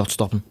terms of shot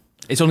stopping.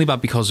 It's only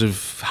bad because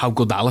of how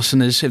good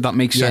Alisson is, if that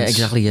makes sense. Yeah,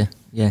 exactly.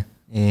 Yeah.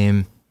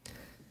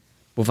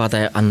 We've had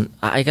and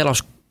I get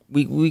asked.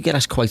 We get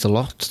asked quite a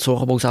lot to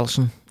talk about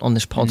Alisson on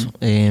this pod.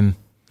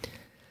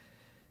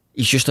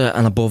 He's just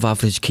an above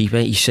average keeper.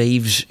 He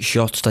saves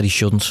shots that he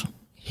shouldn't.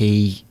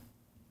 He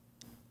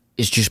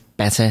is just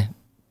better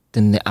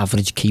than the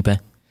average keeper,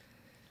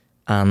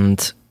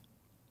 and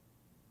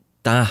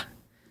that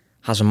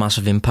has a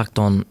massive impact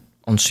on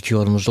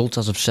securing results,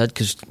 as I've said,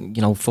 because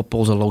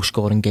football's a low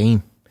scoring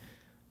game.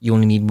 You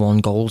only need one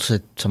goal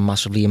to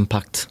massively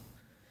impact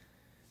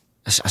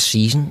a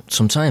season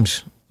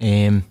sometimes.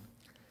 And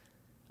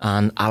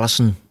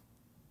Alisson,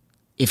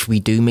 if we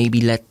do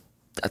maybe let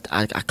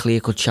a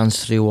clear-cut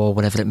chance through or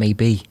whatever it may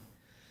be,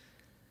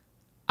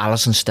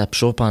 Alisson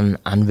steps up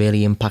and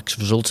really impacts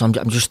results. I'm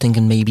just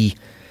thinking maybe,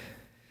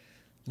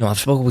 I've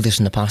spoken about this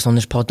in the past on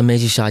this pod, the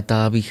Merseyside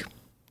derby,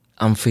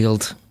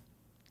 Anfield,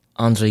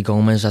 Andre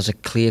Gomez has a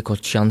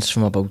clear-cut chance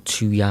from about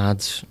 2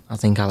 yards. I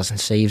think Alisson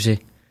saves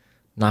it.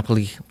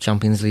 Napoli,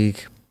 Champions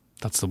League.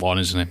 That's the one,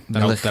 isn't it?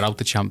 They're out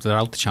the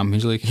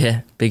Champions League.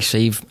 Yeah, big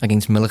save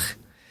against Milik.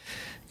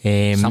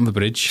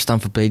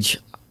 Stamford Bridge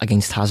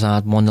against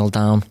Hazard, 1-0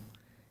 down.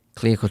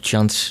 Clear-cut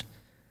chance.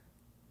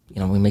 He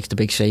makes the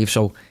big save.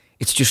 So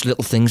it's just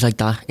little things like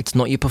that. It's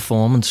not your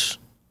performance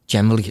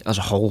generally as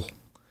a whole.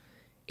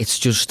 It's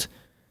just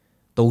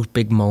those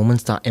big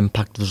moments that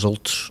impact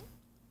results.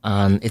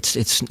 And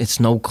it's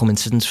no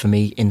coincidence for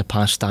me in the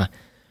past that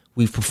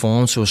we've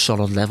performed to a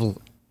solid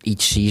level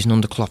each season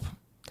under Klopp.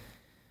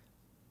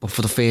 But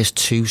for the first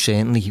 2,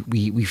 certainly,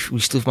 we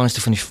still managed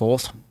to finish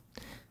 4th.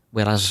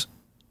 Whereas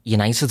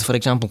United, for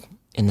example,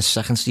 in the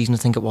second season, I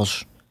think it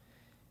was,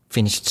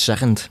 finished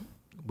 2nd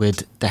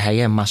with De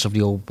Gea massively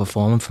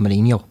overperforming for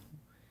Mourinho.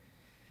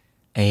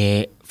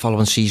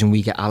 Following season,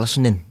 we get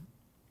Alisson in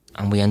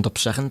and we end up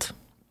 2nd.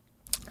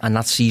 And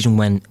that season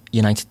when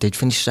United did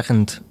finish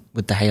 2nd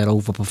with De Gea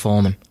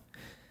overperforming,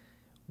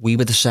 we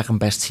were the 2nd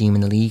best team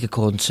in the league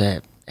according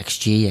to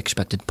XG,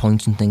 expected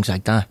points and things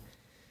like that.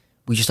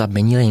 We just had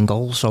Mignolet in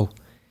goal. So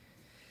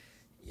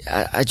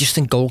I just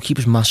think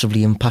goalkeepers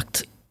massively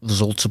impact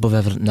results above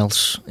everything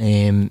else.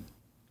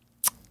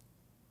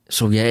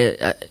 So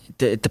yeah,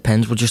 it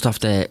depends. We'll just have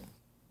to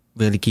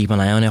really keep an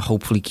eye on it.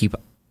 Hopefully keep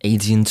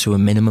Adrian to a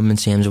minimum in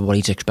terms of what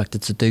he's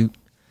expected to do,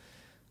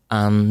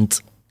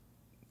 and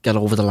get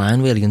over the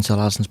line really until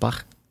Alisson's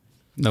back.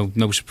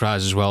 No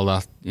surprise as well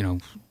that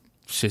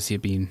City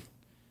have been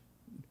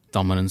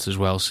dominant as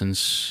well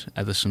since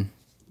Ederson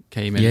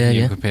came in.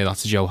 You compare that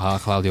to Joe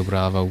Hart, Claudio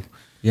Bravo,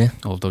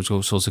 all those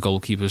sorts of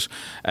goalkeepers.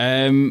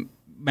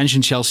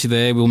 Mentioned Chelsea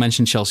there. We'll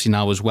mention Chelsea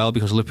now as well,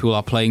 because Liverpool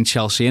are playing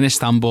Chelsea in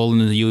Istanbul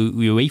in the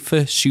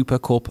UEFA Super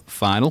Cup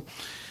final.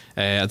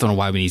 I don't know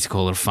why we need to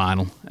call it a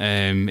final.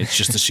 It's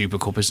just a Super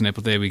Cup, isn't it?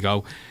 But there we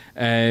go.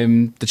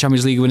 The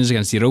Champions League winners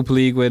against the Europa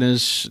League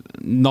winners.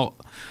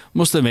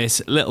 Must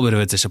admit, a little bit of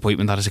a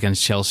disappointment that it's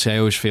against Chelsea. I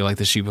always feel like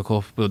the Super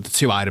Cup, but the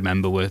 2 I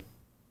remember were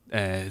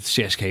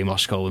CSKA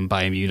Moscow and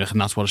Bayern Munich, and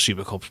that's what a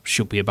Super Cup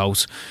should be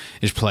about,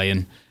 is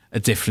playing a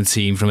different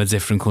team from a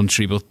different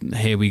country. But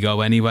here we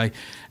go anyway.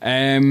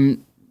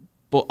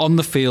 But on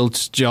the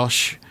field,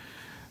 Josh,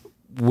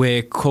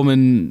 we're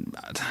coming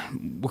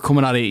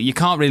at it. You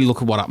can't really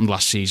look at what happened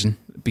last season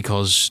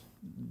because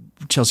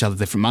Chelsea had a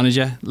different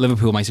manager.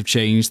 Liverpool might have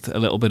changed a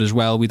little bit as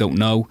well. We don't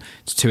know.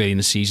 It's too early in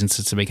the season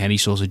to make any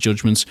sort of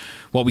judgments.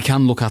 What we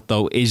can look at,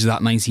 though, is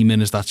that 90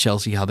 minutes that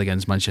Chelsea had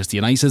against Manchester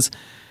United.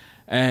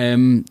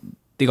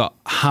 They got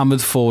hammered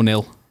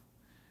 4-0.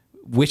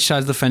 Which side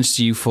of the fence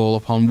do you fall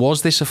upon?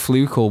 Was this a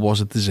fluke or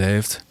was it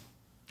deserved?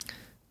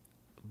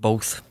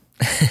 Both.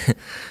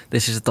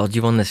 This is a dodgy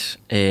one, this.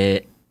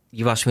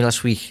 You asked me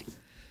last week,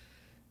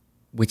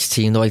 which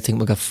team do I think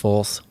will get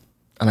fourth?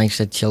 And I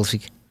said Chelsea.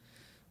 The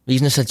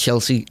reason I said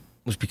Chelsea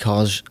was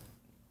because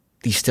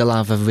they still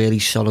have a really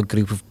solid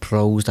group of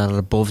pros that are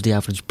above the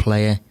average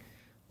player.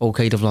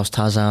 Okay, they've lost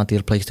Hazard, they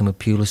replaced him with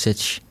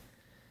Pulisic.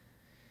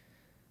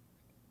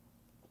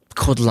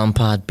 Could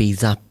Lampard be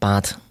that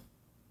bad?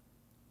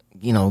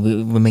 You know,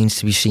 it remains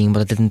to be seen,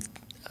 but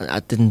I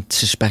didn't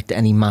suspect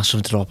any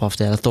massive drop-off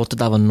there. I thought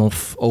they'd have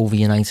enough over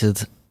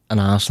United and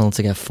Arsenal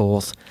to get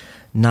fourth.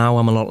 Now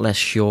I'm a lot less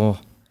sure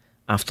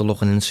after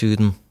looking into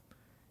them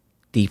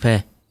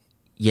deeper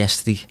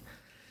yesterday.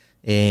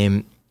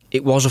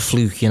 It was a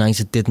fluke.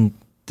 United didn't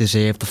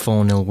deserve the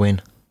 4-0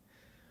 win.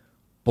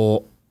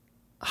 But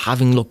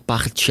having looked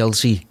back at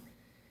Chelsea,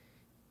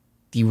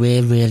 they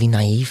were really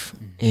naive.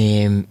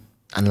 And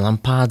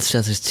Lampard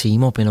set his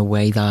team up in a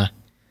way that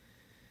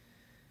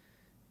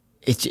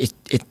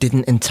it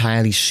didn't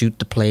entirely suit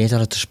the players at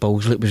his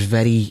disposal. It was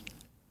very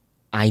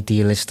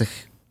idealistic,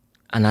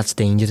 and that's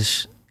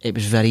dangerous. It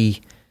was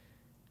very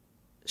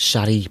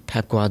Sarri,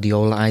 Pep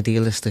Guardiola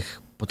idealistic,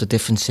 but the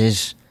difference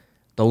is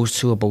those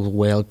two are both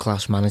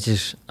world-class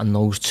managers, and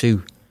those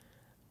two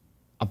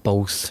are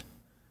both,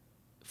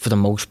 for the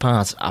most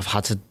part, have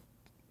had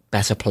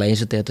better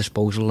players at their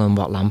disposal than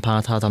what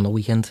Lampard had on the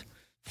weekend.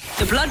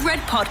 The Blood Red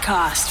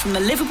Podcast from the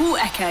Liverpool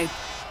Echo.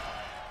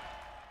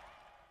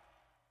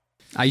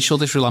 I saw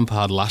this with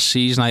Lampard last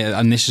season,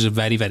 and this is a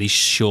very, very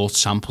short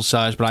sample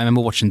size, but I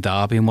remember watching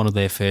Derby in one of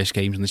their first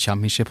games in the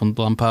Championship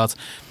under Lampard,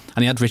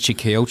 and he had Richard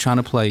Keogh trying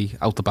to play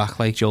out the back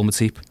like Joel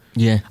Matip.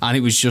 Yeah. And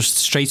it was just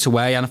straight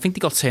away, and I think they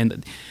got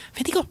turned.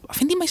 I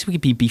think they might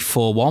be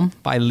 4-1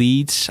 by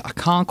Leeds. I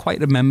can't quite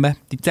remember.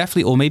 They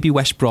definitely, or maybe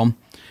West Brom.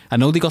 I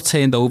know they got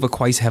turned over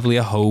quite heavily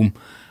at home,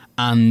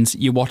 and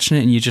you're watching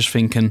it and you're just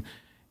thinking,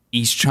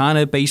 he's trying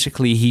to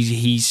basically,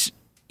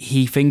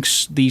 he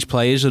thinks these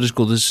players are as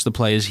good as the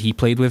players he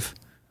played with.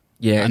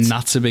 Yeah. And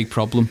that's a big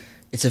problem.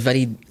 It's a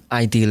very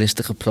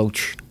idealistic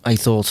approach, I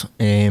thought.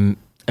 I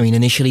mean,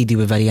 initially they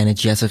were very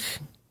energetic,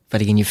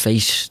 very in your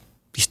face.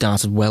 They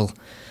started well.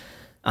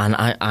 And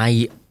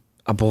I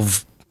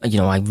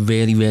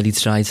really, really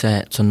tried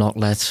to not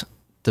let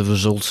the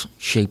result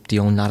shape the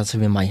own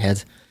narrative in my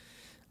head.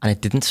 And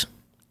it didn't,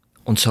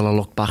 until I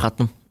looked back at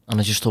them. And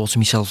I just thought to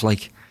myself,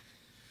 like,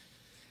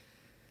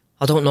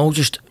 I don't know,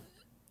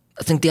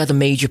 I think they had a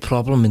major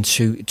problem in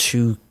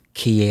two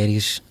key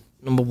areas.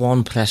 Number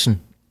one,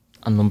 pressing,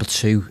 and number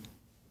two,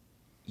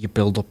 your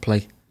build-up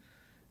play.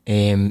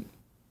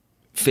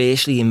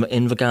 Firstly,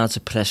 in regards to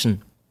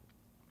pressing,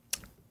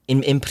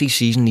 in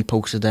pre-season they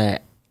posted a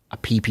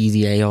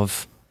PPDA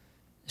of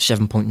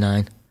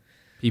 7.9.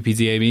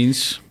 PPDA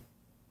means?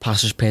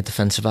 Passes per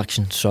defensive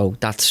action. So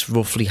that's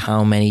roughly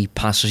how many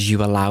passes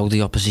you allow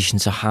the opposition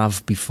to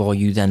have before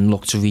you then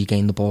look to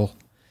regain the ball.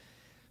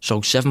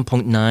 So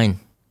 7.9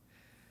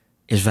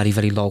 is very,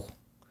 very low.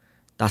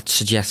 That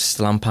suggests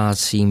Lampard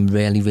seemed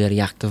really, really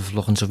active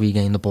looking to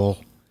regain the ball.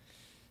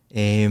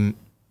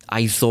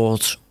 I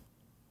thought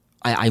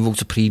I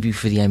wrote a preview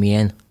for the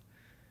MEN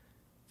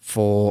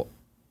for,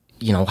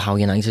 you know, how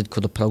United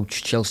could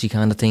approach Chelsea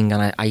kind of thing,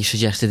 and I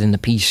suggested in the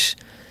piece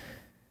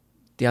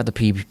they had the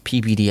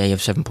PPDA of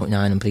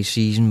 7.9 in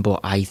pre-season, but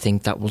I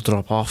think that will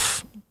drop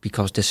off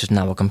because this is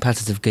now a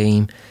competitive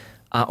game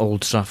at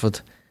Old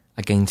Trafford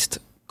against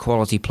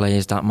quality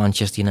players that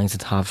Manchester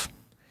United have.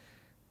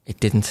 It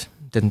didn't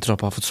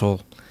drop off at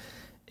all.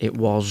 It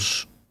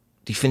was,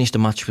 they finished the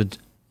match with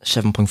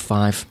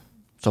 7.5,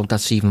 so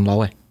that's even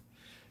lower.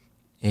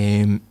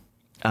 And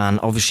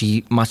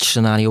obviously match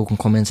scenario can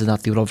come into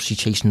that. They were obviously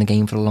chasing the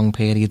game for a long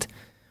period,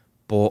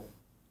 but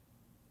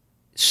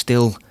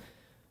still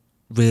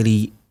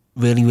really,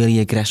 really, really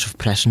aggressive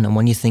pressing. And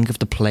when you think of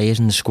the players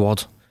in the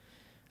squad,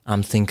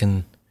 I'm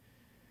thinking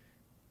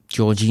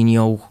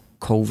Jorginho,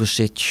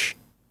 Kovacic,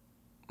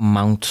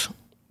 Mount,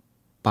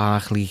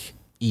 Barkley,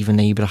 even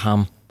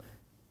Abraham,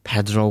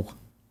 Pedro,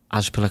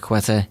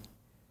 Azpilicueta,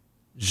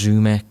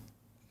 Zuma,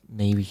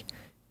 maybe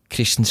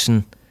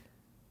Christensen.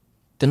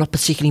 They're not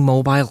particularly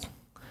mobile.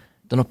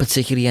 They're not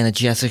particularly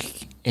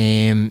energetic.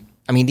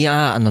 I mean, they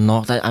are and they're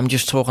not. I'm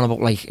just talking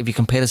about, like, if you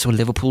compare it to a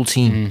Liverpool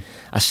team,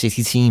 a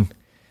City team,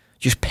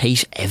 just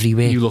pace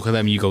everywhere. You look at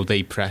them, you go,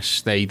 they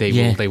press, they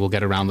will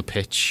get around the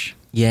pitch.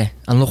 Yeah,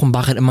 and looking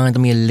back, it reminded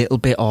me a little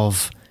bit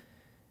of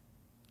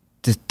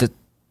the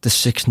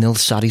 6-0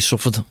 Sarri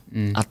suffered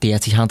at the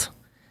Etihad.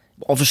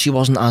 Obviously, it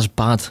wasn't as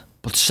bad,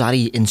 but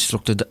Sarri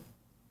instructed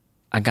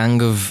a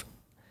gang of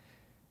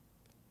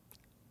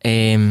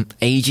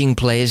aging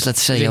players,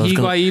 let's say.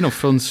 Higuain up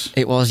front.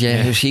 It was,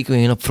 yeah. It was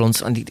Higuain up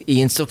front, and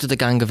he instructed a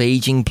gang of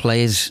aging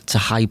players to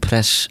high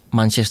press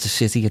Manchester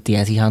City at the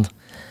Etihad,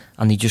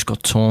 and he just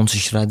got torn to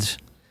shreds.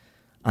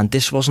 And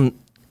this wasn't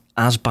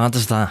as bad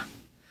as that.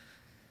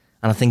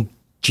 And I think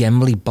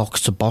generally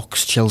box to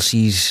box,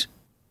 Chelsea's,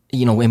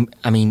 you know,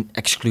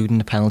 excluding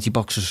the penalty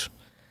boxes,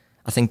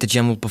 I think the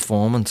general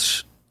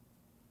performance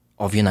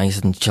of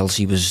United and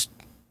Chelsea was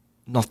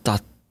not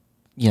that,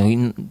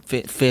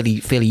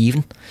 fairly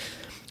even.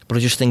 But I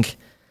just think,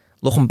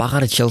 looking back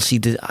at it, Chelsea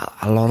did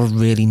a lot of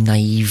really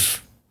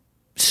naive,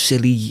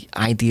 silly,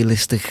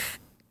 idealistic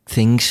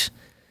things.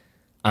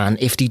 And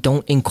if they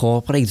don't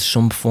incorporate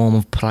some form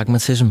of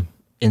pragmatism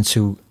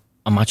into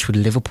a match with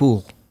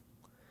Liverpool,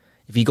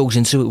 if he goes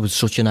into it with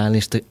such an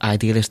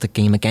idealistic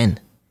game again,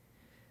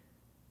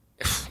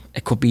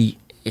 it could be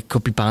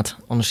bad.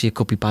 Honestly, it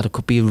could be bad. It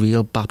could be a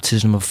real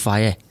baptism of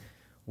fire,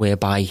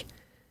 whereby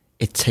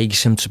it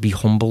takes him to be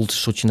humbled to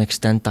such an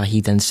extent that he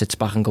then sits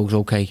back and goes,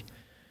 okay,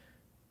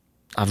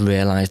 I've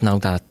realised now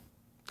that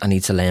I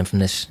need to learn from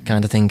this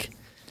kind of thing.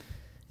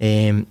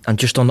 And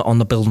just on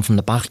the building from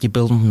the back, you're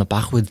building from the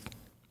back with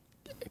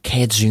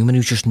Kurt Zouma,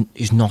 who just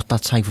is not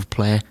that type of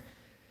player.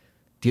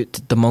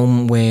 The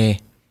moment where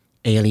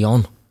early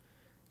on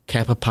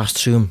Kepa passed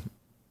to him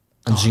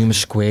and Zouma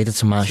squared it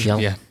to Martial,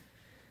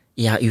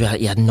 he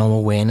had no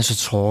awareness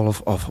at all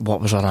of what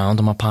was around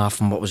him apart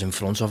from what was in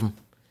front of him.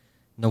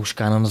 No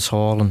scanning at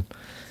all, and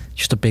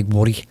just a big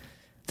worry.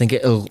 I think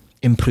it'll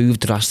improve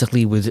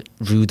drastically with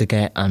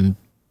Rudiger and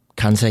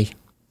Kante,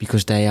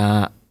 because they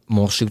are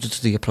more suited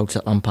to the approach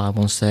that Lampard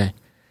wants to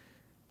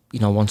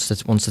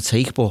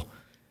take. But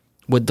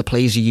with the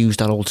players he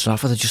used at Old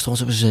Trafford, I just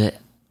thought it was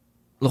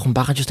looking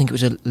back, I just think it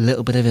was a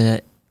little bit of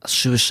a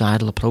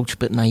suicidal approach, a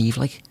bit naive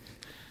like.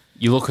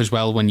 You look as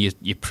well when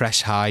you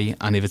press high,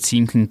 and if a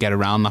team can get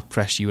around that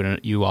press,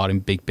 you are in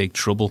big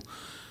trouble.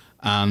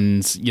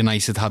 And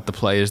United had the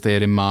players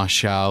there in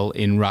Martial,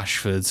 in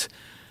Rashford.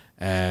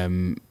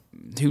 Who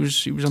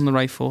was on the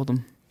right for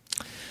them?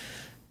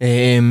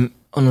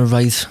 On the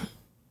right,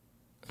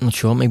 I'm not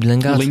sure, maybe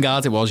Lingard.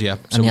 Lingard it was, yeah.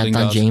 And he had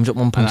Dan James at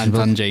one point. And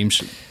Dan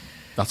James,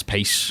 that's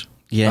pace.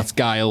 Yeah. That's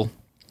guile.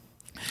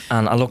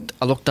 And I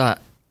looked at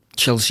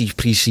Chelsea's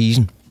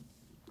pre-season.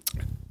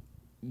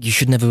 You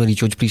should never really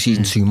judge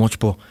pre-season too much,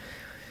 but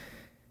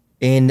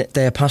in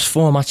their past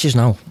 4 matches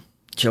now,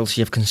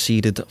 Chelsea have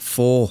conceded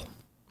 4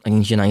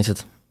 against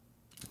United,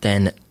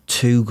 then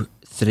 2,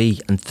 3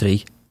 and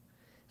 3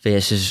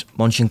 versus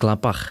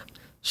Mönchengladbach,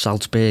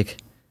 Salzburg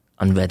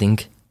and Reading.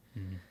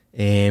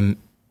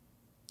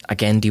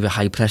 Again, they were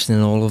high pressing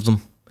in all of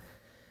them,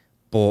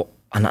 but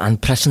and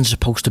pressing is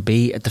supposed to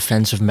be a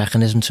defensive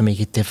mechanism to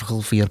make it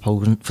difficult for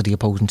the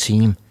opposing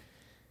team,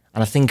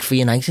 and I think for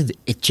United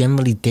it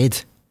generally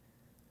did,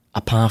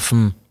 apart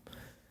from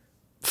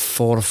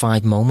 4 or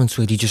 5 moments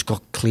where they just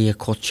got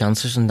clear-cut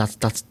chances, and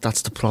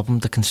that's the problem.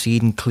 They're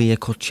conceding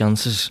clear-cut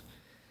chances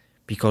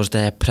because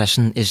their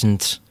pressing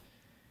isn't,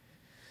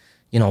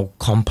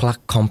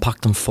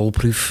 compact and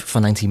foolproof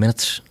for 90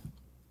 minutes.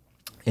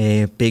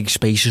 Big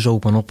spaces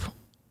open up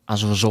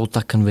as a result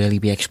that can really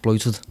be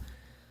exploited.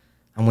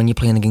 And when you're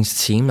playing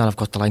against a team that have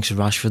got the likes of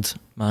Rashford,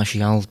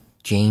 Martial,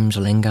 James,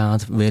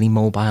 Lingard, really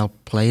mobile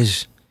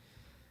players,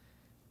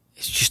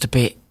 it's just a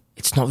bit...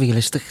 It's not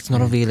realistic. It's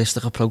not a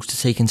realistic approach to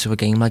take into a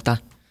game like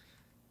that.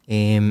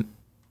 And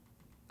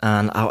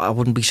I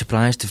wouldn't be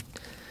surprised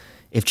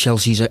if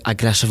Chelsea's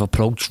aggressive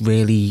approach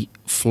really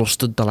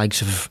flustered the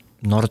likes of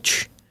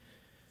Norwich,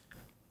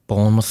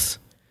 Bournemouth.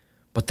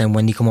 But then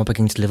when they come up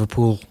against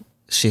Liverpool,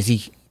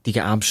 City, they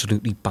get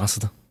absolutely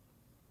battered.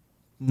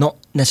 Not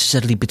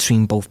necessarily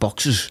between both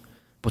boxes,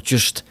 but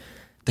just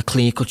the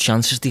clear-cut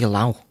chances they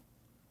allow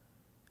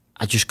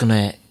are just going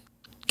to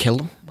kill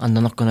them, and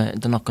they're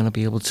not gonna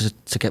be able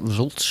to get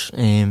results.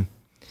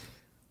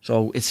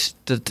 So it's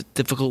the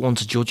difficult one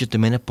to judge at the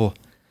minute. But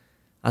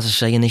as I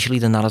say, initially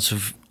the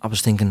narrative, I was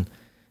thinking,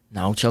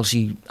 now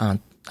Chelsea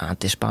aren't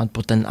this bad.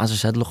 But then, as I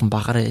said, looking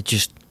back at it, it's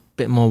just a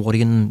bit more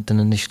worrying than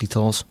initially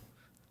thought.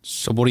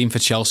 So worrying for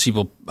Chelsea,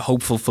 but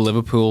hopeful for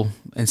Liverpool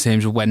in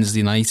terms of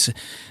Wednesday night.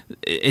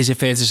 Is it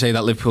fair to say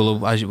that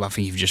Liverpool, as I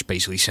think you've just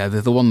basically said,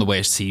 they're one of the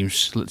worst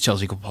teams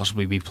Chelsea could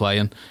possibly be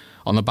playing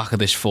on the back of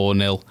this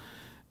 4-0?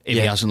 If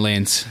he hasn't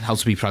learned how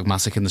to be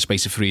pragmatic in the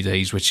space of 3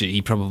 days, which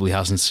he probably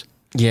hasn't.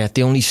 Yeah,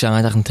 the only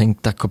side I can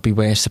think that could be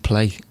worse to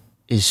play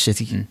is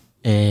City.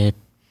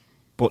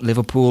 But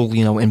Liverpool,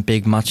 in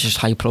big matches,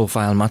 high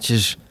profile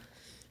matches,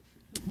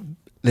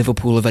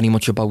 Liverpool are very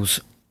much about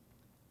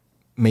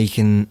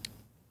making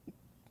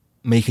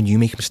you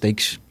make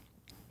mistakes,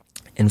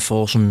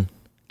 enforcing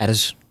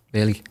errors,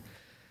 really.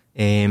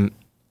 And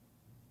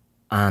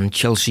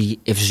Chelsea,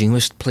 if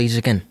Zouma plays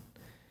again,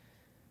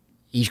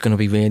 he's going to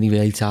be really,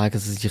 really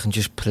targeted. You can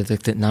just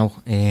predict it now.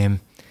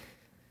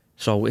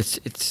 So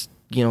it's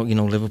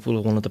Liverpool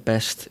are one of the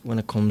best when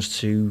it comes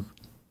to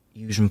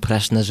using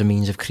pressing as a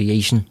means of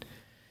creation.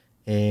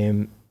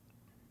 They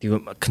were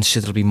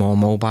considerably more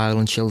mobile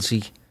than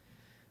Chelsea,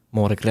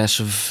 more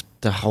aggressive.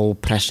 The whole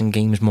pressing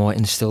game is more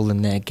instilled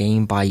in their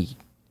game by,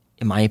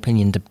 in my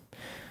opinion,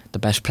 the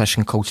best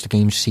pressing coach the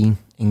game's seen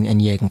in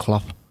Jurgen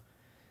Klopp.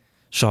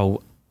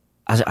 So,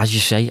 as you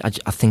say, I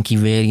think he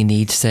really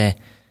needs to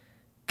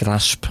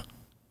grasp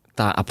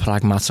that a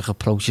pragmatic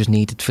approach is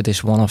needed for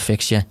this one-off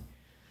fixture.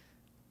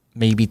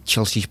 Maybe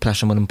Chelsea's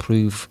pressing will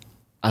improve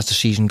as the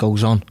season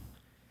goes on,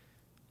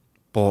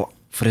 but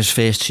for his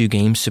first 2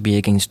 games to be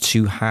against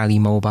 2 highly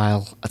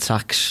mobile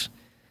attacks,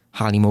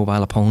 highly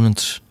mobile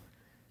opponents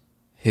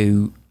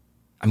who,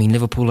 I mean,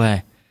 Liverpool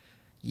are,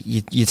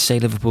 you'd say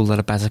Liverpool are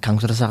a better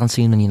counter-attacking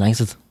team than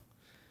United.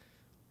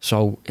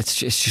 So it's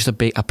just a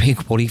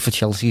big worry for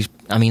Chelsea.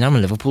 I mean, I'm a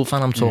Liverpool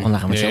fan. I'm talking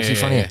like I'm a Chelsea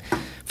fan here.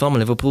 From a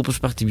Liverpool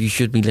perspective, you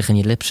should be licking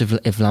your lips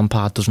if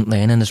Lampard doesn't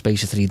learn in the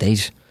space of 3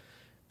 days.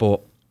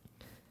 But,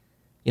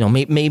 you know,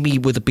 maybe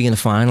with it being a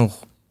final,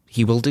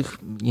 he will do.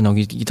 You know,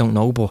 you don't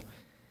know, but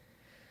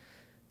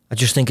I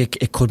just think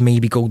it could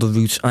maybe go the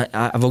route.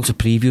 I wrote a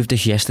preview of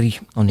this yesterday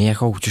on the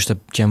Echo, just a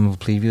general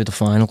preview of the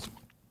final.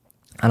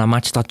 And a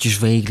match that just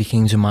vaguely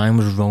came to mind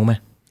was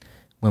Roma,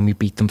 when we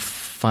beat them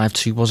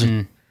 5-2, was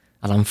it?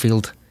 At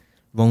Anfield.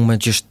 Roma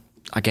just,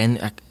 again,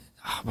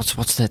 what's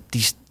the...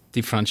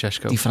 Di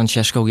Francesco. Di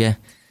Francesco, yeah.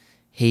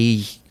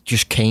 He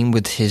just came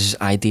with his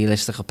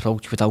idealistic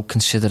approach without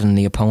considering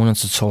the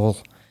opponents at all.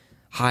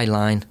 High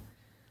line.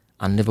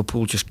 And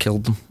Liverpool just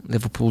killed them.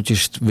 Liverpool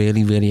just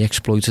really, really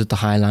exploited the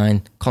high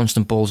line.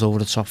 Constant balls over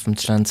the top from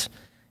Trent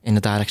in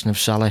the direction of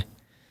Salah.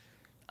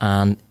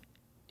 And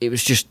it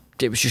was just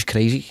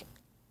crazy.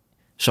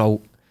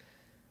 So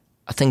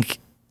I think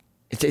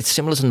it's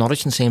similar to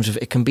Norwich in terms of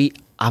it can be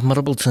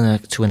admirable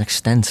to an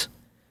extent,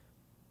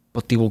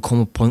 but there will come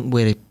a point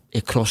where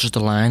it crosses the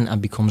line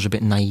and becomes a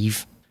bit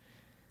naive.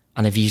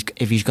 And if he's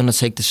going to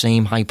take the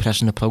same high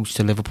pressing approach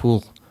to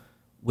Liverpool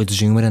with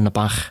Zuma in the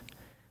back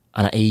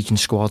and an aging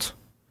squad,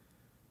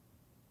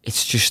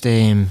 it's just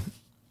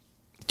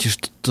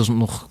doesn't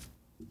look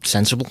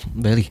sensible,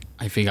 really.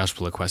 I think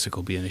Azpilicueta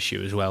could be an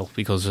issue as well,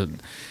 because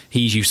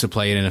he's used to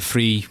playing in a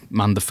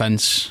 3-man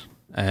defence,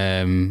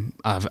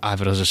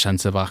 either as a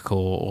centre back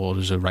or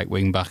as a right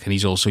wing back, and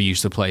he's also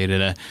used to playing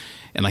in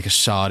like a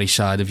Sarri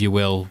side, if you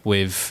will,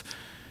 where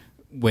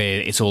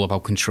it's all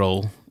about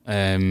control.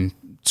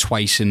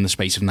 Twice in the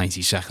space of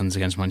 90 seconds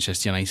against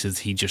Manchester United,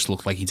 he just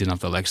looked like he didn't have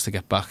the legs to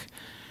get back.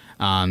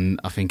 And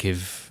I think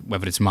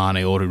whether it's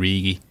Mane or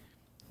Origi,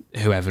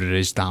 whoever it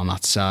is down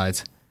that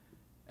side,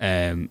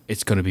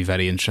 it's going to be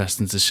very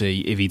interesting to see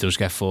if he does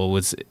get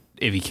forwards,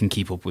 if he can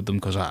keep up with them,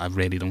 because I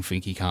really don't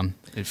think he can.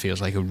 It feels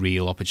like a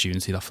real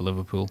opportunity that for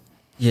Liverpool.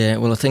 Yeah,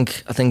 well, I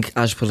think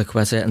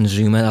Azpilicueta and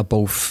Zuma are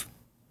both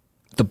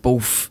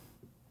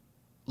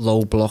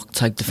low block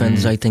type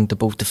defenders. I think they're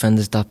both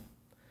defenders that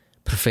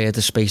prefer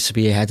the space to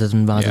be ahead of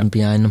them rather than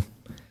behind them.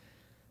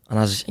 And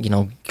as you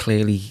know,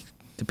 clearly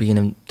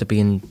they're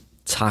being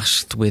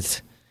tasked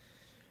with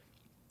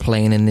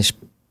playing in this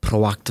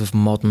proactive,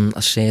 modern,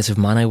 assertive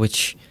manner,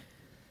 which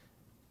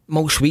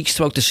most weeks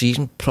throughout the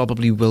season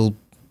probably will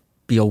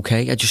be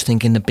okay. I just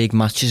think in the big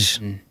matches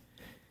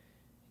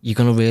you're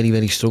going to really,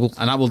 really struggle.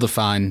 And that will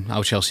define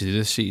how Chelsea do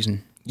this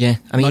season. Yeah,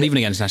 I mean, not even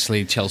against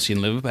necessarily Chelsea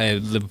and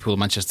Liverpool,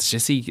 Manchester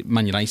City,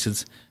 Man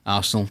United,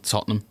 Arsenal,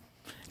 Tottenham,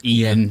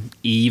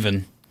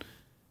 even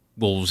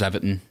Wolves,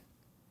 Everton,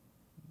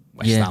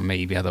 West Ham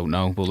maybe, I don't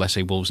know, but let's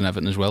say Wolves and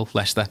Everton as well,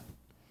 Leicester.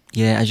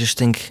 Yeah, I just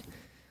think,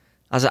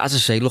 as I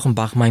say, looking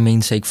back, my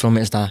main take from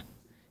it is that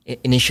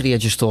initially I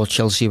just thought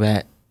Chelsea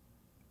were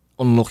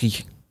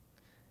unlucky.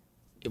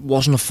 It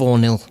wasn't a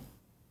 4-0,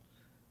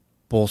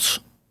 but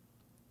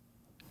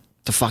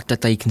the fact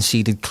that they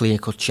conceded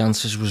clear-cut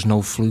chances was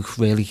no fluke,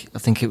 really. I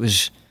think it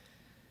was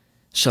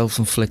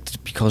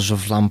self-inflicted because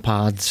of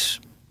Lampard's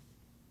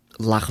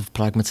lack of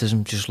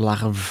pragmatism, just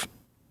lack of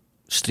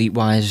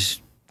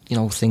streetwise,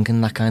 thinking,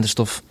 that kind of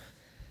stuff.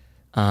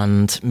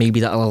 And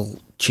maybe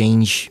that'll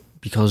change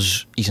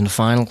because he's in the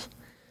final.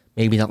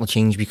 Maybe that'll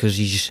change because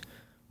he's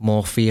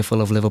more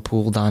fearful of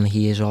Liverpool than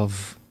he was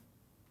of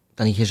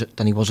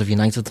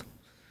United.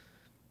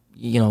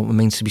 It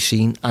remains to be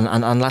seen.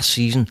 And last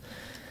season,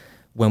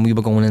 when we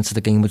were going into the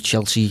game with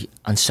Chelsea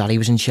and Sarri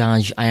was in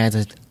charge, I had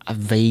a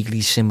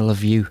vaguely similar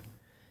view,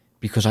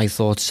 because I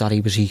thought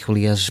Sarri was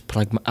equally as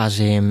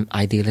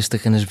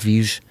idealistic in his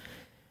views.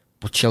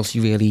 But Chelsea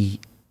really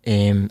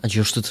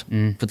adjusted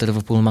for the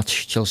Liverpool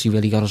match. Chelsea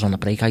really got us on a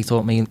break, I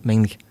thought,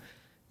 mainly.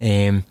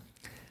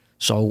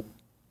 So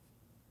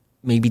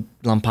maybe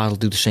Lampard will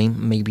do the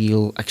same. Maybe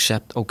he'll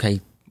accept, okay,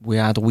 we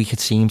are the weaker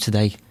team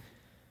today.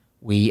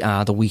 We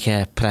are the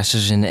weaker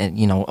pressers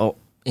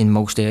in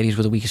most areas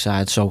with the weaker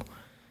side, so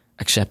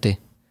accept it.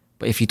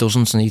 But if he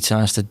doesn't and he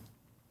tries to,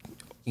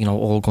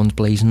 all guns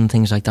blazing and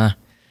things like that,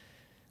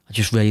 I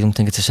just really don't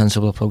think it's a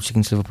sensible approach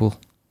against Liverpool.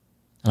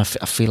 And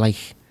I feel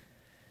like,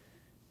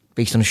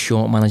 based on a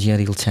short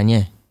managerial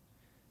tenure,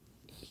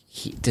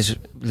 there's a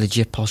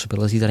legit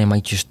possibility that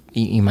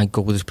he might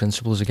go with his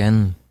principles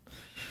again.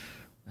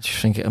 I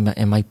just think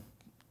it might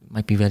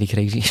be very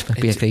crazy. It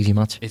might be a crazy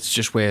match. It's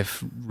just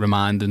worth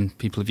reminding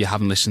people, if you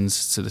haven't listened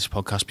to this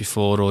podcast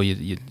before, or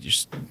you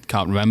just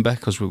can't remember,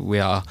 because we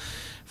are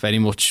very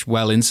much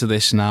well into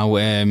this now.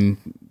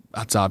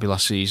 At Derby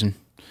last season,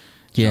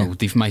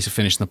 they might have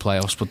finished in the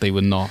playoffs, but they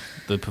were not.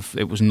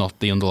 It was not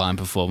the underlying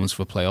performance of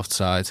a playoff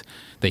side.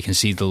 They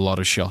conceded a lot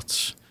of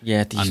shots,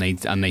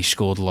 and they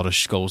scored a lot of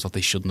goals that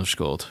they shouldn't have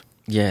scored.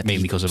 Yeah,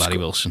 mainly because of Harry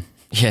Wilson.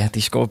 Yeah, they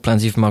scored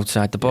plenty from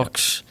outside the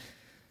box.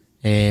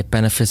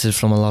 Benefited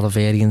from a lot of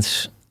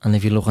variance, and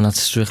if you're looking at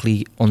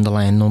strictly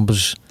underlying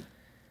numbers,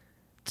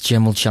 the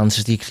general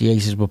chances they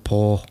created were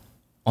poor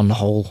on the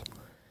whole.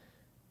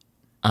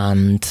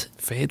 and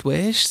third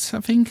worst, I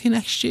think, in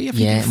XG.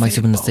 It might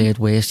have been the third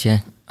worst, yeah.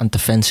 And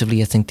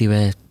defensively, I think they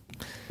were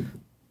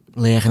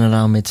lurking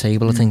around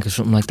mid-table, I think, or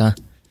something like that.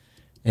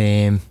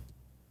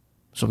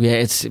 So yeah,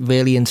 it's a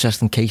really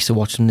interesting case to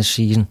watch them this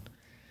season.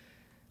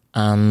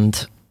 And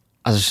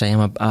as I say,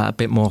 I'm a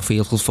bit more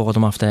fearful for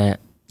them after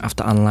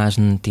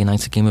analysing the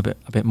United game a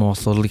bit more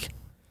thoroughly.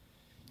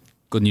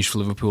 Good news for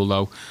Liverpool,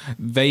 though.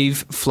 They've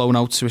flown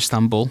out to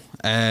Istanbul.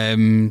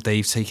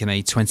 They've taken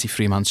a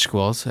 23-man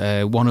squad.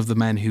 One of the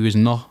men who is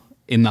not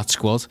in that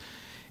squad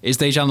is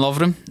Dejan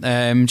Lovren,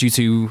 due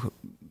to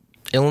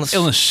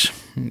illness.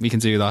 We can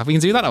do that. We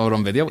can do that over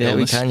on video. Yeah,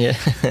 illness. We can, yeah.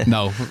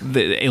 No,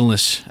 the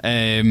illness.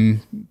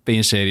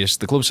 Being serious,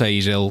 the club say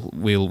he's ill.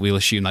 We'll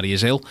assume that he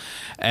is ill.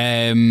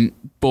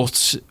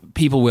 But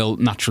people will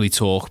naturally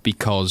talk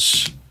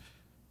because,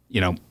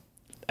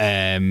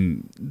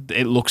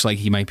 it looks like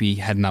he might be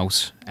heading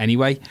out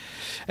anyway.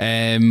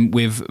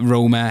 With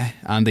Roma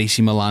and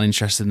AC Milan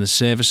interested in the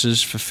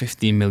services for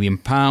 £15 million.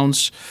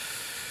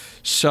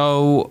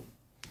 So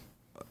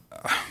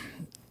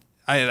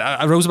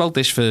I wrote about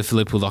this for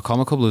Liverpool.com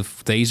a couple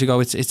of days ago.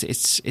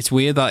 It's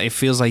weird that it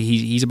feels like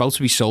he's about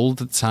to be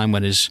sold at the time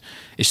when his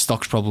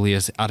stock's probably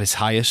at its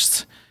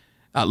highest.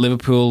 At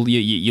Liverpool,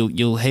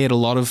 you'll hear a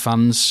lot of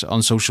fans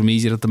on social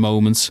media at the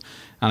moment,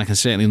 and I can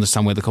certainly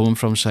understand where they're coming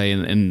from,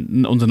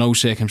 saying under no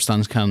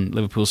circumstance can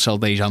Liverpool sell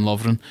Dejan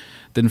Lovren.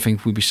 Didn't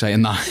think we'd be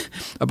saying that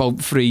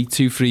about 3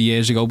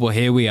 years ago, but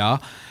here we are.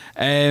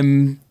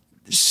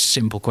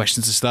 Simple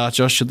question to start,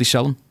 Josh. Should they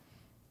sell him?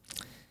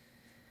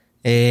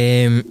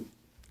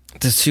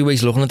 There's two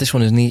ways looking at this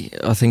one, isn't he?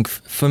 I think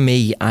for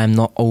me, I'm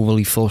not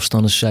overly fussed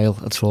on a sale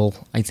at all.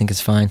 I think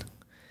it's fine.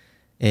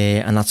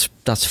 And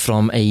that's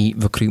from a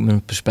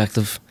recruitment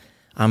perspective.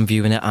 I'm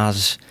viewing it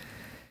as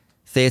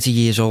 30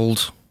 years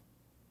old,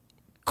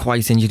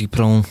 quite injury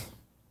prone,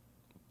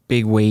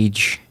 big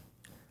wage,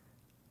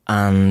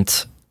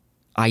 and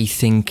I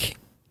think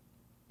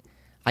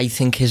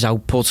his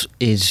output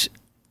is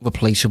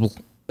replaceable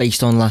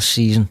based on last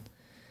season.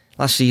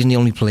 Last season he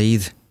only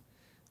played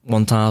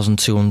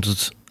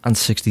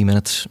 1,260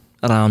 minutes,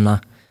 around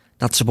that.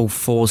 That's about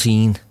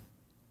 14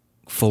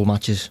 full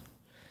matches.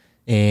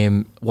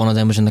 One of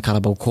them was in the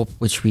Carabao Cup,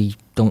 which we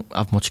don't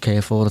have much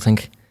care for, I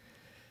think.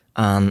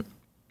 And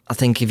I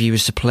think if he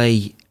was to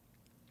play,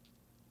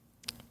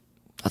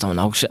 I don't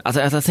know.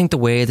 I think the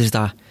word is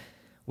that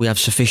we have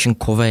sufficient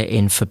cover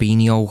in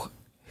Fabinho,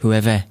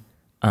 whoever,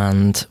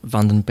 and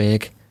Van den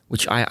Berg,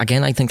 which I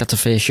think that's a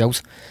fair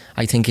shout.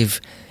 I think if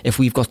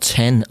we've got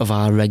 10 of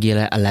our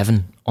regular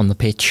 11 on the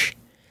pitch,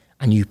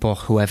 and you put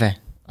whoever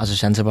as a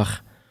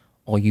centre-back,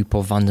 or you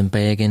put Van den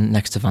Berg in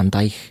next to Van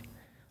Dijk,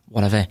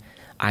 whatever,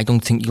 I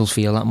don't think you'll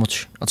feel that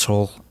much at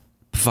all,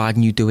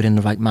 providing you do it in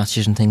the right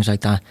matches and things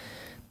like that.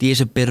 There's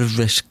a bit of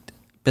risk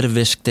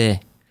there,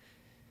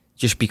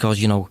 just because,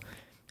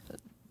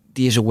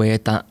 there's a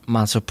word that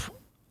Matip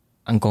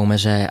and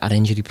Gomez are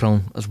injury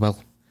prone as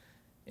well,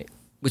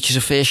 which is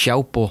a fair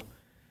shout. But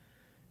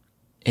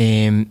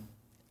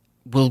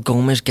will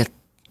Gomez get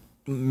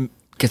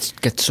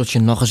such a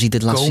knock as he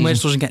did last season?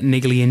 Gomez doesn't get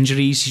niggly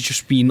injuries. He's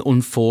just been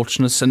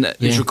unfortunate, and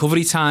his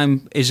recovery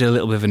time is a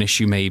little bit of an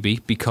issue, maybe,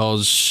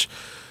 because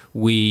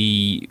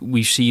we've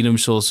seen him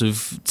sort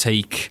of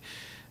take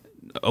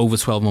over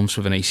 12 months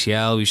with an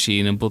ACL. We've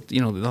seen him, but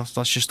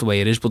that's just the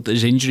way it is. But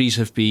his injuries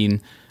have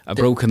been a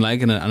broken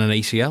leg and an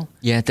ACL.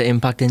 Yeah, the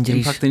impact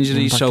injuries.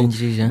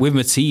 With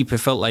Matip, it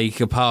felt like,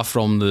 apart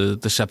from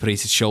the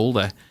separated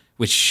shoulder,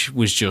 which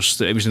was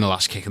it was in the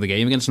last kick of the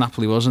game against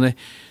Napoli, wasn't it?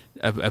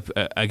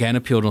 Again,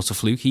 a pure and utter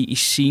fluke. He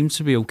seemed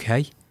to be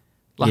okay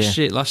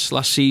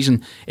last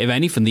season. If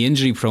anything, the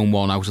injury prone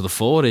one out of the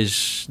four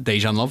is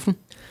Dejan Lovren.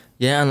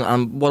 Yeah,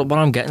 and what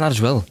I'm getting at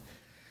as well,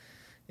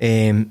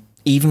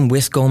 even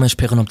with Gomez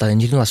picking up that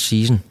injury last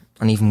season,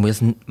 and even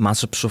with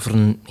Matip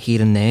suffering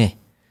here and there,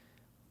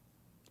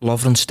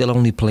 Lovren still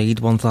only played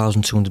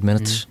 1,200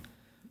 minutes.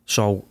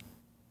 So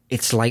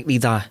it's likely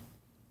that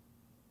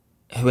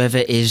whoever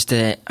is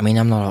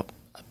I'm not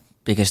a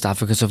biggest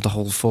advocate of the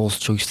whole fourth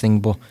choice thing,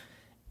 but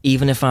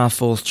even if our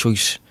fourth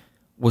choice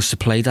was to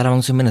play that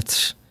amount of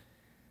minutes,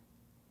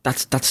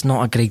 that's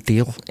not a great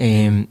deal,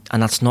 and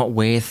that's not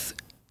worth.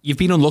 You've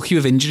been unlucky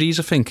with injuries,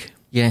 I think.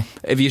 Yeah,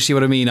 if you see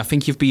what I mean. I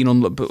think you've been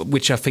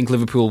which I think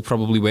Liverpool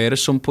probably were at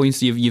some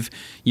points. You've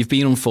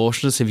been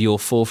unfortunate if your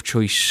fourth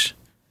choice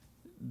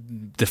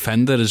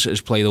defender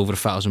has played over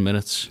 1,000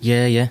 minutes.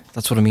 Yeah,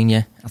 that's what I mean.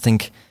 Yeah, I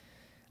think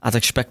I'd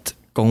expect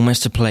Gomez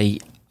to play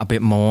a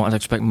bit more. I'd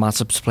expect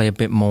Matip to play a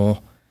bit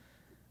more,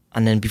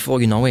 and then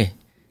before you know it,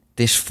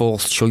 this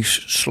fourth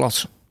choice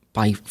slot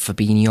by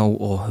Fabinho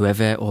or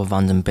whoever, or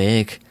Van den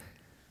Berg,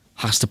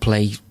 has to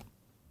play,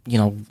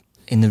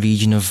 in the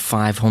region of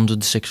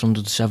 500,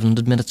 600,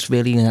 700 minutes,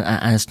 really,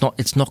 and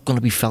it's not going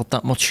to be felt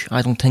that much,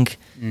 I don't think.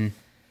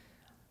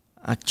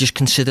 Just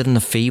considering the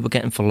fee we're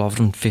getting for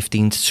Lovren,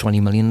 15 to 20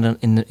 million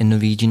in the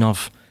region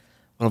of,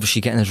 well,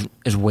 obviously getting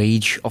his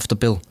wage off the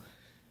bill.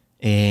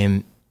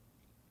 I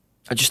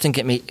just think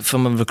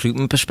from a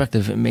recruitment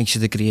perspective, it makes a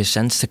degree of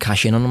sense to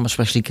cash in on him,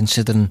 especially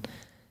considering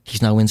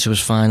he's now into his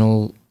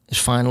final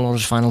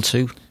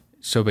two.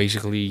 So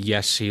basically,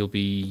 yes,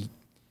 he's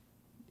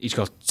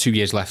got 2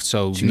 years left,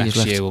 so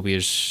next year will be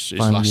his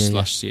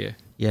last year.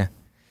 Yeah.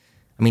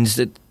 I mean,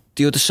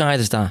 the other side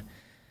is that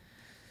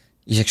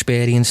he's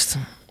experienced,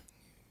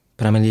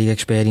 Premier League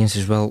experience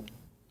as well,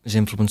 his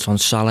influence on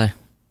Salah.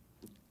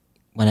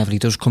 Whenever he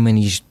does come in,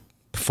 he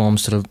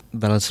performs to a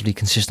relatively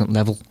consistent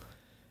level.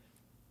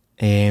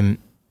 But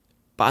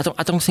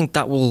I don't think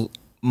that will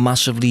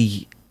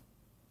massively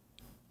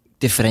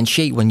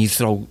differentiate when you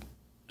throw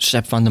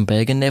Sepp van den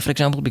Berg in there, for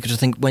example, because I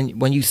think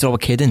when you throw a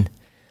kid in,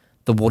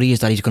 the worry is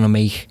that he's going to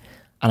make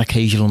an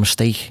occasional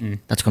mistake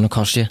that's going to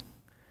cost you.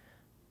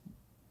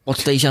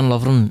 What's Dejan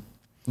Lovren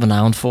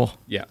renowned for?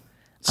 Yeah,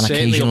 an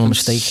occasional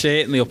mistake.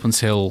 Certainly up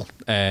until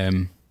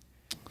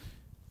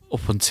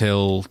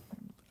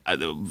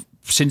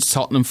since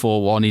Tottenham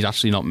 4-1, he's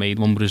actually not made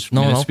one, but his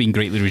minutes been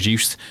greatly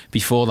reduced.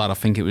 Before that, I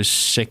think it was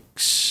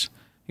 6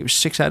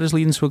 headers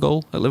leading to a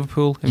goal at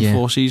Liverpool in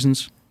 4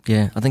 seasons.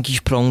 Yeah, I think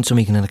he's prone to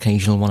making an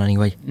occasional one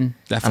anyway. Definitely.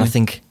 And I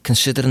think,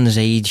 considering his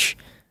age,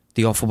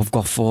 the offer we've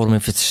got for him,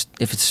 if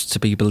it's to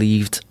be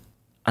believed,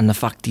 and the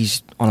fact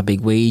he's on a big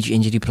wage,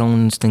 injury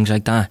prone, things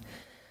like that,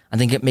 I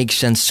think it makes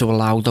sense to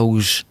allow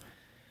those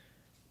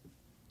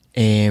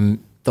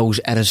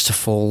errors to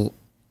fall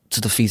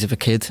to the feet of a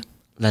kid,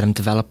 let him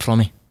develop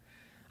from it.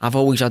 I've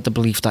always had the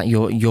belief that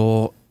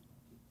your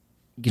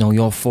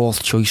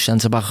fourth choice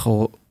centre back,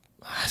 or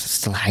I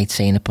still hate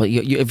saying it, but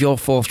if your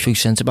fourth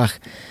choice centre back,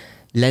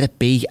 let it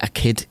be a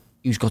kid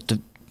who's got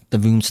the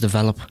room to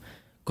develop,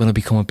 going to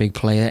become a big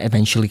player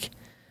eventually.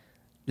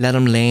 Let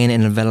him learn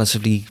in a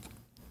relatively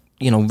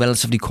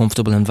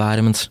comfortable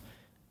environment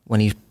when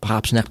he's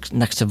perhaps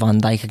next to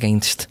Van Dijk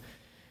against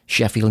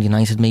Sheffield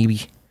United,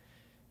 maybe.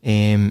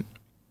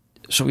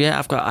 So yeah,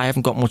 I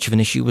haven't got much of an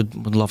issue with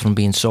Lovren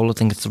being sold. I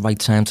think it's the right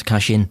time to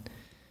cash in.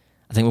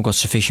 I think we've got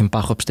sufficient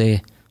backups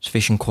there,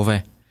 sufficient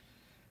cover,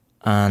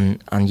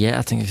 and yeah,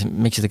 I think it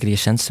makes a degree of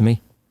sense to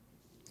me.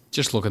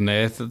 Just looking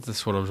there,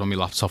 that's what I was on my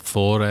laptop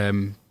for.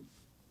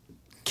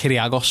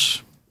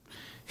 Kyrgios,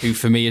 who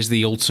for me is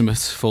the ultimate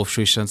fourth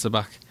choice centre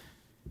back.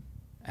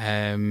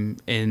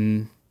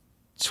 In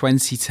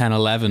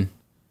 2010-11,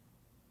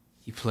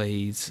 he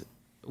played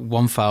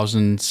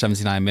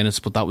 1,079 minutes,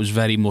 but that was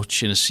very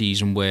much in a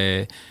season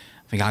where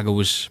I think Agger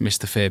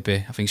missed a fair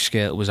bit. I think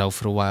Skrtel was out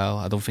for a while.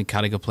 I don't think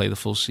Carragher played the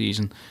full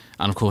season.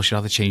 And of course, you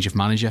had the change of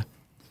manager.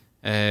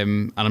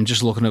 And I'm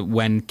just looking at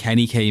when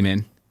Kenny came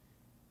in,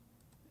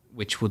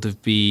 which would have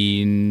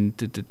been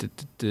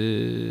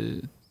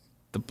the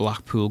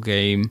Blackpool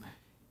game.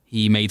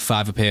 He made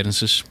 5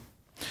 appearances.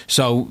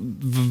 So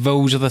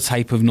those are the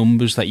type of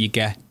numbers that you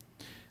get.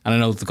 And I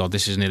know, God,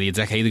 this is nearly a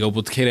decade ago,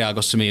 but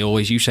Kyrgios to me,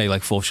 always, you say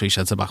like fourth choice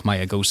centre back, my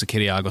head goes to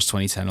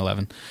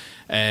Kyrgios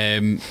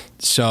 2010-11.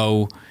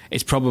 So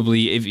it's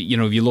probably, if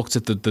you looked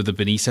at the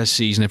Benitez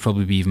season, it'd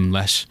probably be even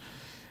less.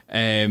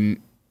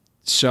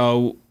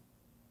 So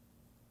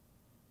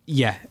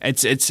yeah,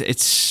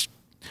 it's.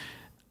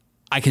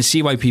 I can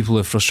see why people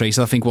are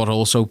frustrated. I think what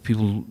also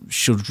people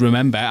should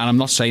remember, and I'm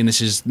not saying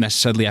this is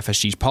necessarily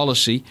FSG's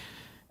policy,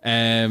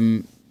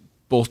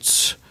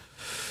 but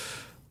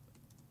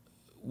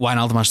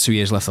Wijnaldum has 2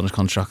 years left on his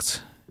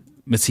contract.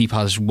 Matip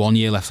has 1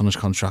 year left on his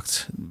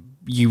contract.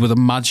 You would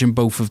imagine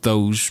both of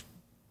those,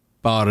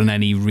 barring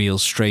any real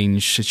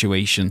strange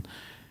situation,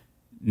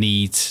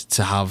 need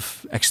to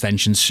have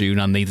extensions soon,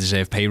 and they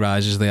deserve pay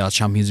rises. They are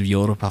champions of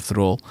Europe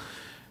after all.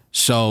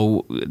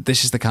 So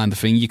this is the kind of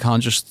thing you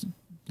can't just...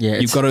 Yeah,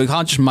 you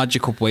can't just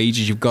magic up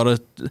wages. You've got to,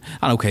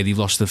 and okay, they've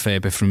lost a fair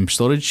bit from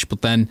Sturridge,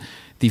 but then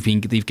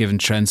they've given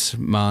Trent,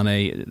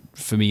 Mane,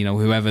 Firmino,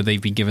 whoever,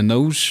 they've been given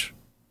those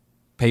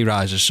pay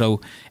rises.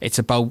 So it's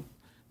about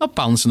not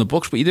balancing the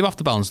books, but you do have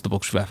to balance the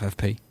books with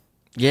FFP.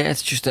 Yeah,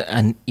 it's just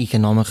an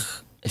economic,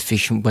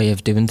 efficient way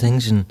of doing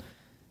things, and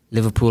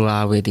Liverpool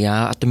are where they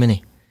are at the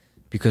minute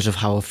because of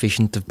how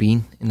efficient they've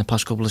been in the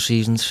past couple of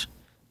seasons.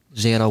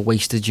 Zero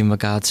wastage in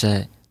regard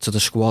to the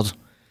squad,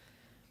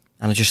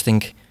 and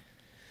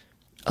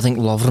I think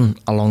Lovren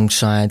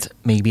alongside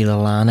maybe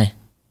Lallana,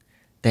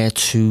 they're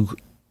two,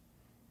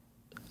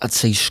 I'd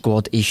say,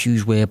 squad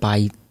issues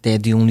whereby they're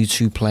the only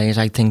two players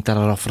I think that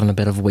are offering a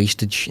bit of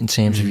wastage in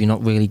terms of you're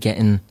not really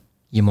getting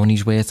your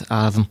money's worth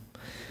out of them.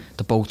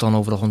 They're both on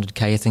over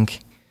 100k, I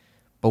think.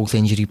 Both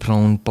injury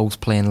prone, both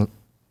playing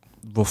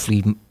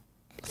roughly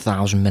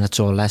 1,000 minutes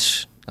or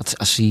less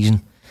a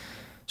season.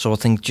 So I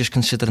think just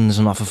considering there's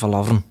an offer for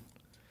Lovren,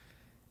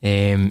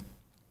 and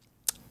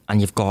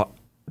you've got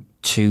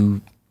two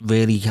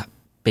really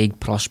big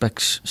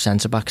prospects,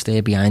 centre-backs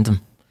there behind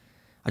them,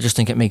 I just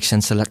think it makes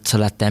sense to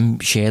let them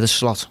share the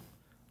slot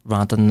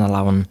rather than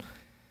allowing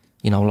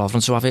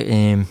Lovren to have it.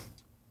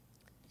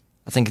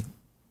 I think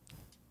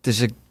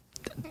there's a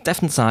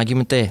definite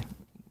argument there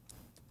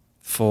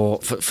for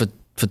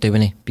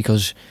doing it,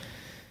 because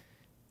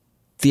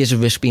there's a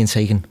risk being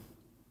taken,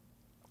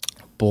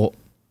 but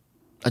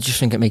I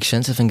just think it makes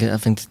sense. I think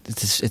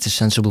it's a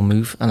sensible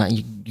move, and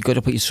you got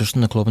to put your trust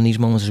in the club in these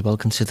moments as well,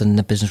 considering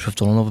the business we've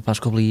done over the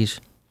past couple of years.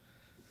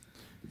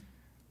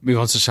 Move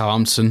on to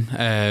Southampton.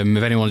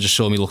 If anyone just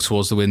saw me look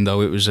towards the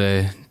window, it was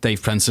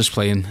Dave Prentice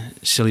playing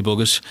silly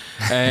buggers.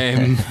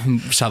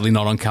 Sadly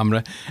not on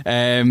camera.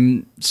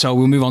 So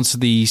we'll move on to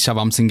the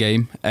Southampton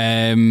game.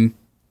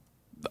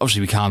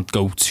 Obviously we can't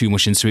go too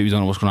much into it. We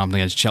don't know what's going to happen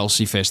against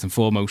Chelsea first and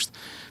foremost.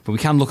 But we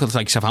can look at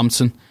like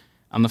Southampton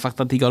and the fact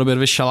that they got a bit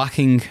of a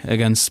shellacking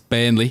against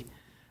Burnley.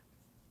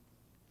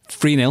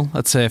 3-0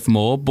 at Turf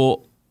Moor,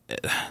 but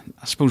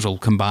I suppose I'll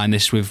combine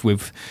this with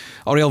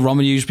Oriol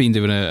Romeo's been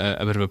doing a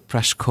bit of a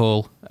press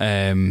call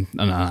and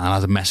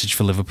had a message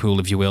for Liverpool,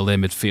 if you will, their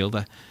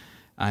midfielder.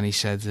 And he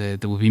said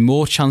there will be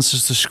more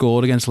chances to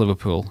score against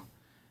Liverpool.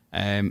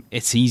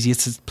 It's easier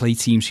to play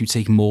teams who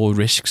take more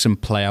risks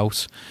and play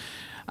out.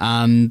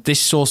 And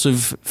this sort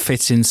of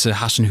fits into Ralph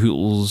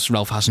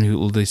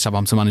Hasenhüttl, the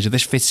Southampton manager.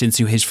 This fits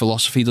into his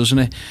philosophy, doesn't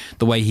it?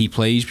 The way he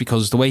plays,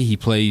 because the way he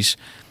plays,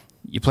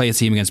 you play a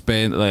team against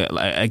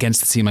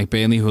a team like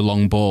Burnley who are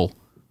long ball,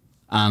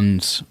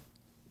 and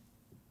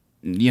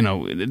you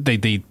know they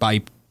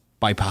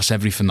bypass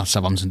everything that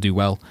Southampton do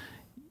well.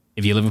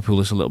 If you're Liverpool,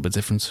 it's a little bit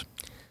different.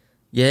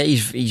 Yeah,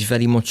 he's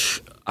very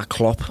much a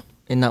Klopp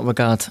in that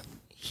regard.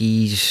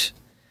 He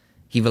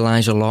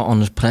relies a lot on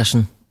his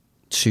pressing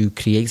to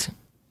create.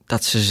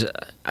 That's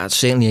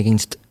certainly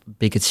against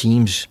bigger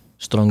teams,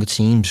 stronger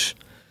teams.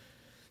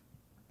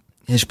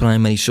 His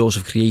primary source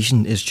of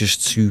creation is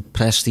just to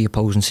press the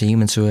opposing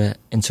team into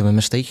a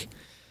mistake,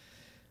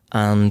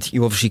 and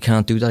you obviously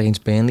can't do that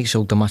against Burnley.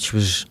 So the match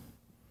was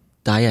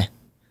dire.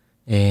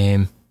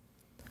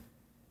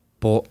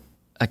 But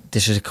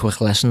this is a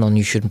quick lesson on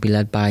you shouldn't be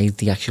led by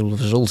the actual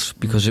results,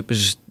 because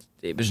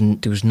there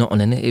was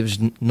nothing in it. It was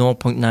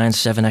 0.97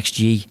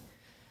 XG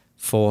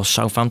for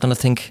Southampton, I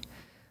think.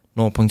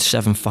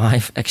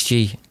 0.75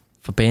 XG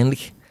for Burnley.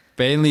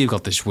 Burnley have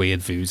got this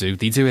weird voodoo.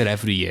 They do it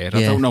every year.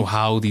 I don't know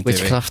how they do it.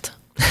 Witchcraft.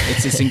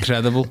 It's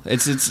incredible.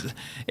 It's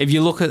if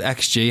you look at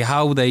XG,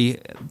 how they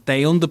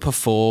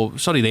underperform.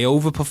 Sorry, they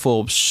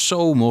overperform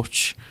so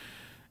much.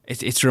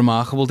 It's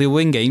remarkable. They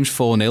win games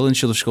 4-0 and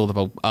should have scored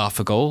about half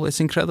a goal.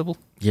 It's incredible.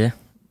 Yeah,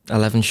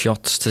 11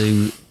 shots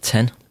to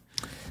 10.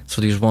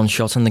 So there was one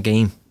shot in the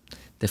game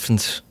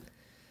difference.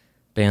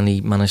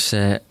 Burnley managed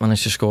to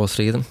score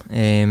 3 of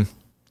them.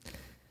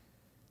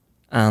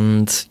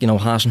 And, you know,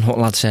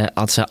 Hasenhüttl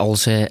had to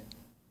alter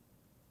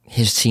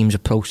his team's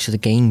approach to the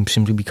game,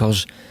 simply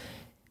because,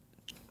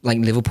 like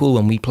Liverpool,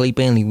 when we play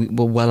Burnley,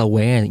 we're well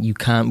aware that you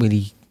can't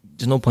really,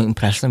 there's no point in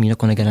pressing them, you're not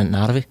going to get anything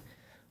out of it.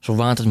 So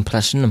rather than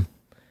pressing them,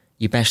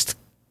 you're best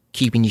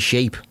keeping your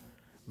shape,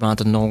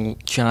 rather than all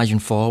charging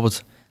forward,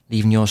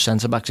 leaving your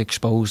centre-backs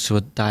exposed to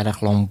a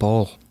direct long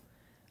ball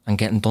and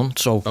getting done.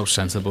 So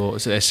centre-ball,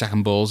 it's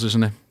second balls,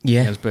 isn't it?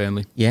 Yeah. Against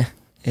Burnley. Yeah.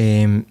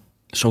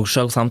 So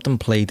Southampton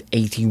played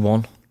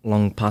 81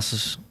 long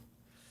passes.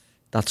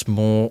 That's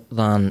more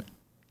than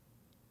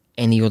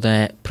any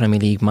other Premier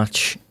League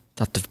match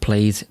that they've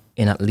played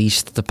in at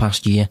least the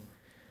past year.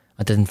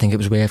 I didn't think it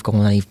was worth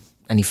going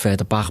any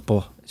further back,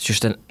 but it's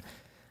just a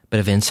bit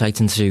of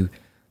insight into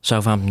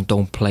Southampton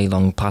don't play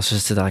long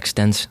passes to that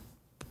extent.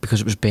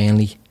 Because it was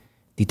Burnley,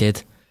 they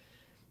did.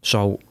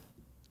 So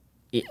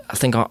I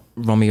think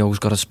Romeo's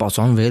got a spot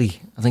on,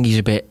 really. I think he's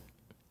a bit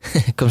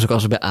comes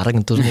across a bit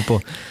arrogant, doesn't it?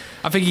 But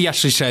I think he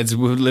actually said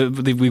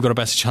we've got a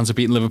better chance of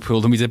beating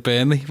Liverpool than we did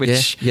Burnley,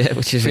 which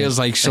is feels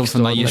like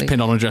something that you just pin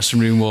on a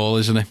dressing room wall,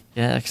 isn't it?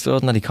 Yeah,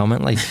 extraordinary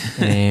comment. Like,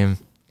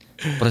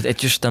 but it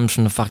just stems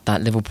from the fact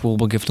that Liverpool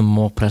will give them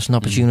more pressing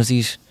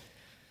opportunities.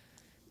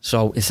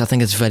 So I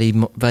think it's very,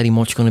 very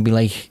much going to be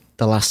like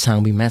the last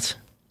time we met.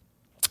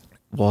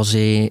 Was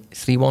it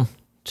 3-1,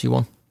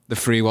 2-1? The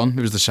 3-1.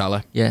 It was the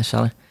Salah. Yeah,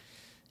 Salah.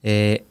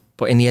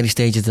 But in the early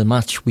stages of the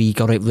match, we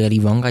got it really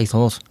wrong, I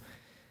thought.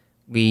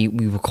 We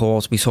were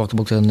caught, we talked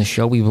about it on the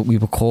show, we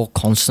were caught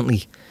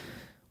constantly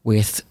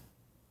with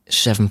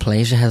 7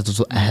 players ahead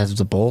of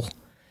the ball.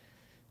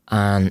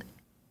 And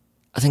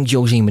I think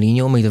Jose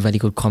Mourinho made a very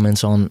good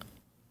comment on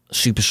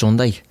Super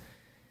Sunday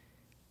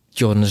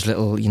during his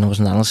little, his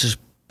analysis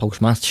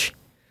post-match.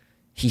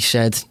 He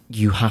said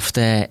you have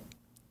to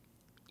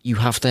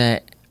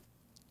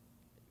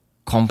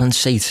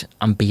compensate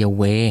and be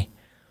aware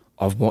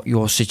of what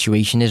your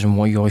situation is and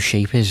what your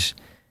shape is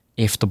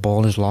if the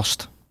ball is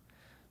lost.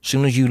 As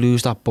soon as you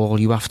lose that ball,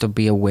 you have to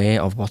be aware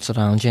of what's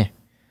around you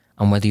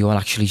and whether you're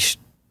actually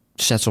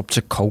set up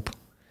to cope.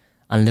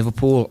 And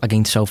Liverpool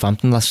against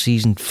Southampton last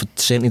season,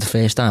 certainly the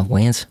first time,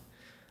 weren't.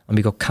 And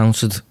we got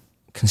countered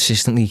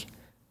consistently,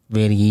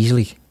 really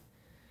easily.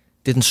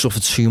 Didn't suffer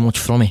too much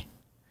from it.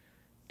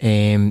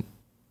 And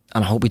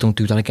I hope we don't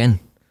do that again.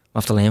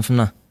 We'll have to learn from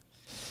that.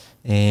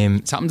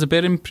 It's happened a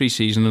bit in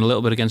pre-season and a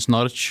little bit against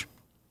Norwich.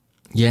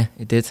 Yeah,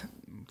 it did.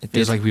 It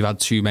feels like we've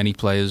had too many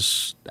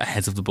players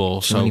ahead of the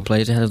ball. Too many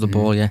players ahead of the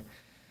ball, yeah.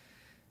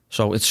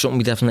 So it's something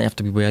we definitely have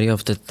to be wary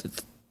of.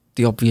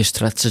 The obvious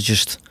threats are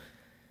just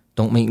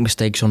don't make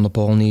mistakes on the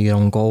ball near your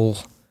own goal.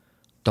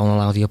 Don't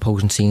allow the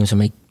opposing team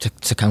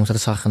to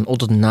counter-attack. And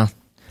other than that,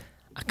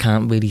 I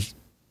can't really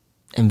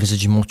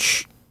envisage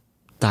much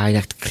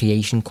direct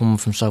creation coming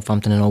from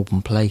Southampton in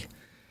open play.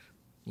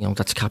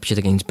 That's captured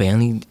against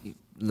Burnley.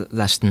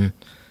 less than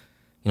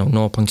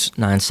 0.97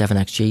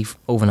 xG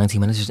over 90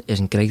 minutes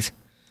isn't great.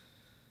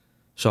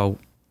 So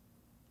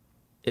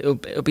it'll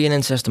be an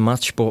interesting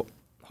match, but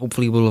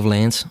hopefully we'll have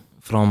learned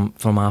from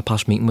our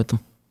past meeting with them.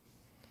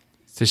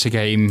 Is this a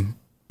game,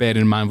 bearing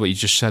in mind what you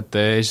just said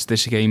there, is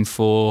this a game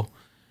for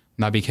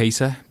Naby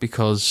Keita?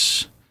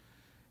 Because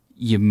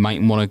you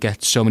might want to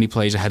get so many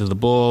players ahead of the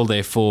ball,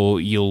 therefore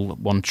you'll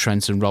want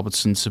Trent and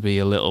Robertson to be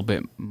a little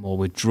bit more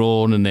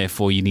withdrawn, and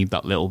therefore you need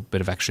that little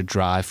bit of extra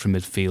drive from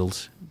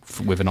midfield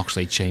with an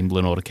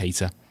Oxlade-Chamberlain or a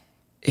Keita.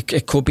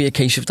 It could be a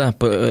case of that,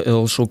 but it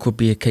also could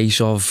be a case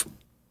of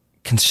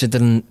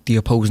considering the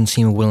opposing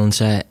team are willing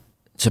to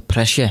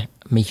pressure,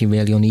 make you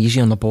really uneasy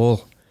on the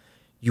ball.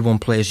 You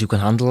want players who can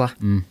handle that.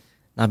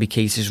 Naby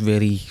Keita is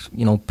really,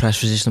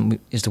 press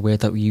resistant is the word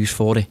that we use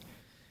for it.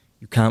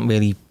 You can't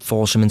really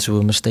force him into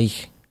a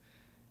mistake.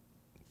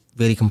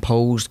 Very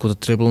composed, good at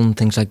dribbling,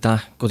 things like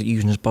that, good at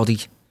using his body.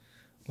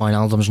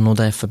 Wijnaldum's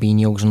another,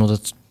 Fabinho's another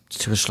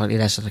to a slightly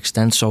lesser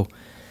extent. So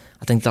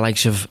I think the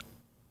likes of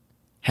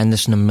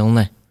Henderson and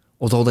Milner,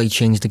 although they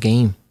changed the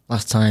game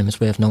last time, it's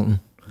worth noting,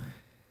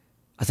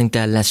 I think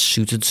they're less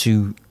suited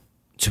to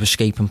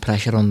escaping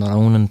pressure on their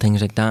own and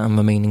things like that and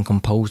remaining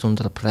composed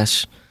under the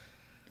press.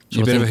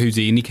 He's a bit of a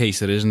Houdini case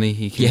there, isn't he?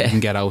 He can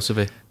get out of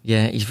it.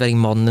 Yeah, he's very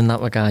modern in that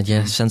regard,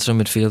 yeah. Central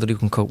midfielder who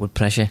can cope with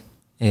pressure.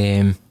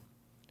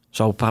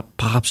 So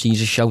perhaps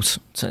he's a shout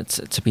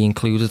to be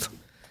included.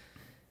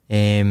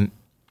 I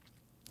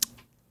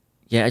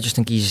just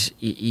think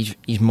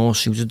he's more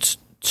suited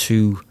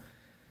to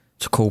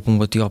coping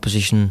with the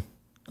opposition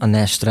and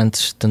their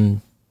strengths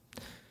than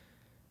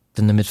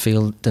the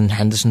midfield, than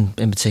Henderson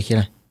in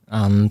particular,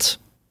 and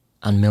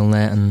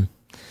Milner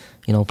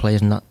and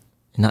players in that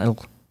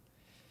ilk.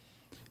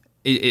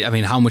 I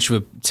mean, how much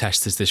of a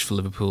test is this for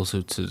Liverpool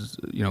to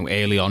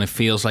early on? It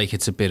feels like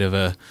it's a bit of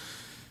a,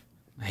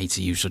 I hate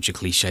to use such a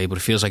cliche, but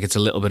it feels like it's a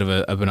little bit of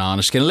a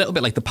banana skin, a little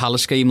bit like the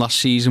Palace game last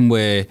season,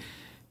 where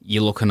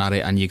you're looking at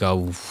it and you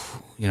go,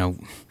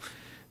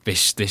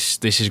 this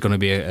is going to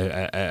be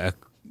an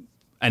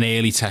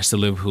early test of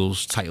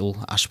Liverpool's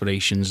title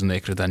aspirations and their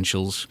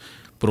credentials,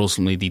 but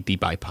ultimately they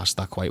bypassed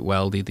that quite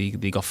well. They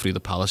got through the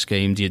Palace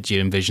game. Do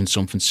you envision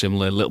something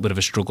similar, a little bit of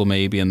a struggle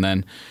maybe, and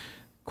then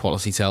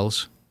quality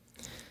tells?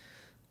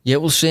 Yeah,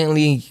 well,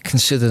 certainly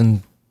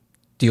considering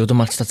the other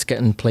match that's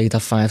getting played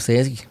at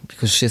 5:30,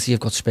 because City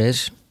have got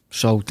Spurs,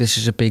 so this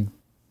is a big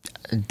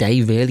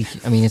day, really.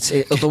 I mean,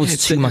 although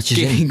it's two matches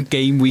in.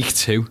 Game week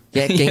 2.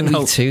 Yeah, game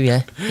week 2,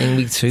 yeah. Game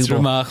week 2. It's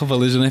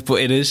remarkable, isn't it?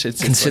 But it is.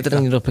 It's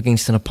considering you're up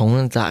against an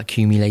opponent that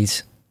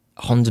accumulates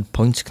 100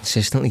 points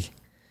consistently.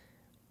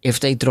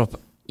 If they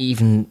drop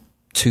even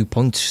 2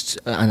 points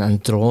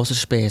and draw to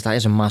Spurs, that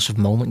is a massive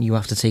moment. You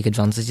have to take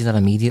advantage of that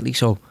immediately.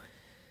 So,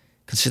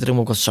 considering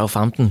we've got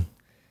Southampton,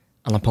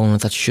 an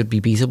opponent that should be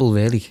beatable,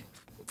 really,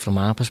 from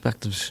our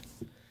perspectives,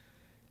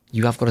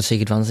 you have got to take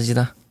advantage of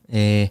that.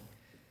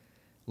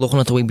 Looking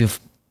at the way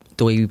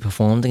we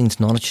performed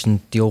against Norwich and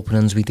the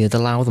openings we did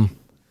allow them,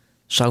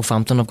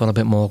 Southampton have got a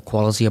bit more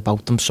quality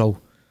about them, so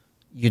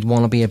you'd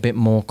want to be a bit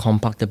more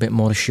compact, a bit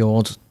more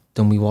assured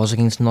than we was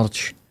against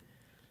Norwich.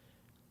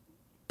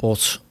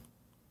 But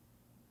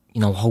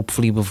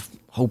hopefully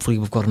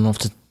we've got enough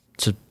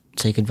to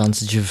take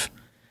advantage of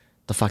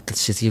the fact that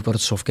City have got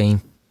a tough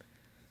game.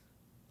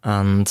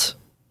 And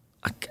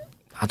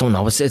I don't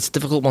know, it's a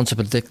difficult one to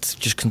predict,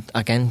 just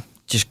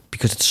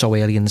because it's so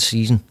early in the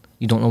season.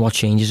 You don't know what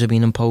changes are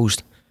being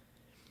imposed.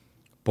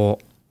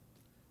 But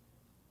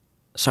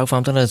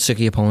Southampton are a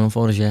tricky opponent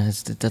for us, yeah.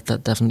 It's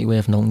definitely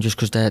worth noting, just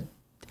because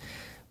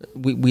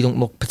we don't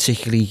look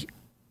particularly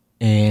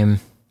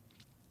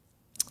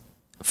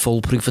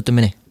foolproof at the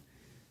minute.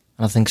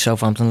 And I think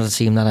Southampton are a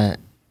team that are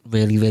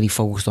really, really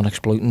focused on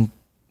exploiting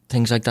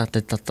things like that.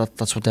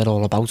 That's what they're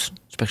all about,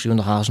 especially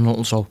under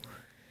Hasenhüttl. So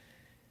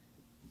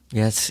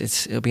yeah,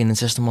 it'll be an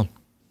interesting one.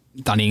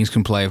 Danny Ings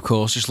can play, of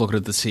course. Just looking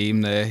at the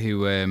team there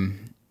who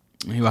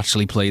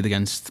actually played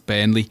against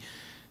Burnley.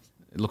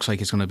 It looks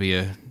like it's going to be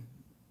a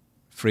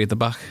 3 at the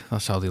back.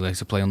 That's how they like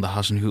to play under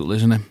Hasenhüttl,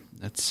 isn't it?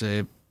 It's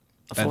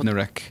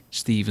Bednarek,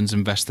 Stevens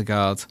and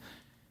Vestergaard,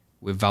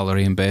 with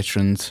Valerie and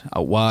Bertrand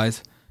out wide,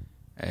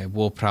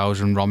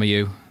 Ward-Prowse and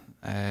Romeo,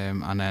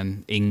 and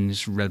then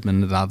Ings,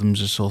 Redmond and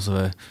Adams are sort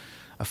of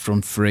a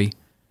front three.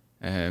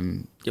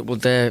 Well,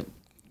 they're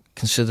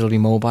considerably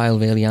mobile,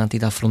 really, aren't they,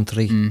 that front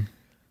three?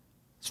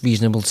 It's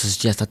reasonable to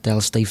suggest that they'll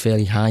stay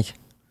fairly high.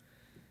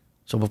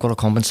 So we've got to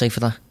compensate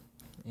for that.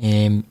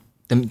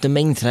 The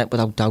main threat,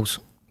 without doubt,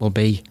 will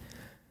be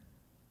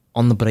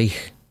on the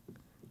break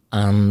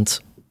and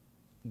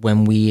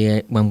when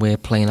we're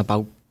playing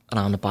about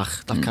around the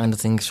back, that kind of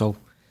thing. So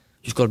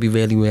you've got to be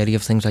really wary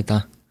of things like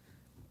that.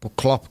 But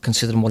Klopp,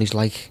 considering what he's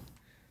like,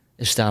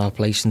 his style of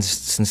play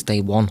since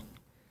day one,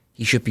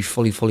 he should be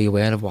fully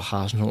aware of what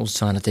Hasenhüttl's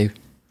trying to do.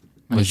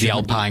 Well, he's the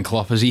Alpine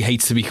Klopp, as he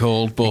hates to be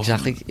called. But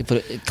exactly.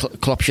 But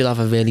Klopp should have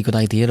a really good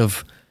idea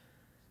of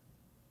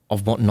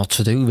what not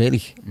to do,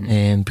 really,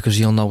 because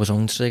he'll know his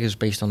own triggers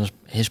based on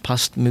his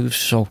past moves.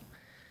 So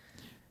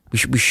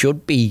we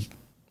should be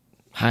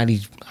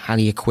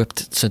highly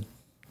equipped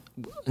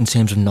in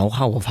terms of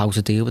know-how of how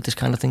to deal with this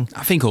kind of thing.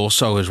 I think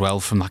also as well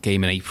from that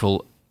game in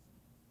April,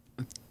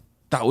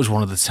 that was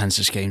one of the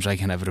tensest games I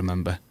can ever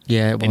remember.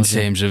 Yeah, it was.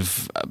 In terms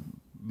of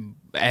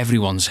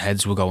everyone's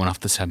heads were going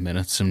after 10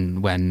 minutes,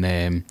 and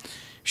when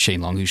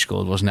Shane Long who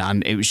scored, wasn't it?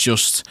 And it was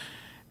just,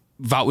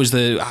 that was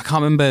I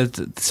can't remember,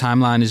 the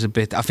timeline is a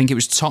bit, I think it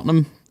was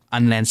Tottenham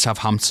and then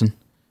Southampton.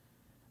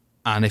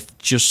 And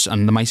there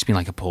might have been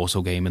like a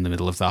Porto game in the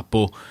middle of that,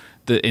 but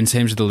in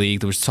terms of the league,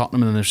 there was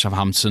Tottenham and then there was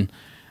Southampton,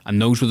 and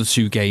those were the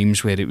two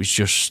games where it was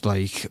just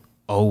like,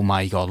 oh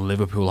my God,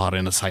 Liverpool are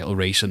in a title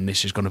race and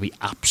this is going to be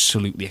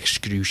absolutely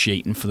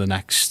excruciating for the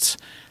next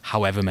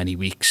however many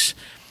weeks.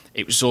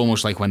 It was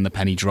almost like when the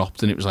penny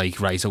dropped and it was like,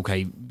 right,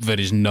 okay, there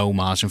is no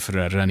margin for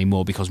error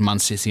anymore because Man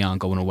City aren't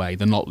going away,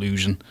 they're not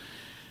losing,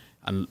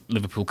 and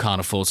Liverpool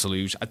can't afford to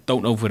lose. I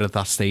don't know if we're at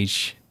that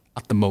stage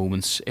at the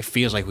moment. It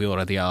feels like we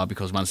already are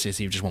because Man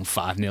City have just won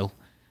 5-0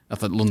 at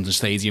the London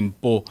Stadium,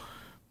 but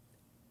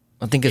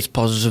I think it's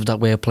positive that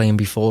we're playing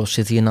before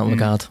City in that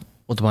regard.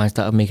 Otherwise,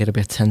 that would make it a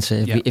bit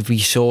tenser. If we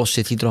saw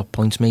City drop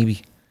points,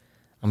 maybe,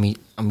 and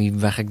we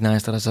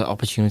recognise that as an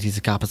opportunity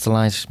to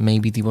capitalise,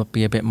 maybe there would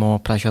be a bit more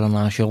pressure on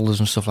our shoulders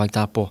and stuff like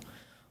that. But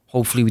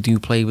hopefully, we do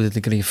play with a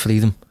degree of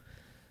freedom,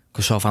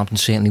 because Southampton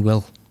certainly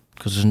will,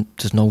 because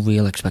there's no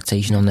real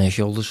expectation on their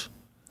shoulders.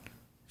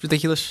 It's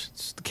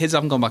ridiculous. The kids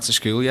haven't gone back to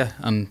school yet,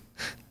 and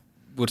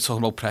we're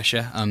talking about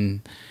pressure,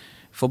 and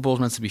football's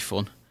meant to be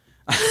fun.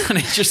 And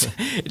it just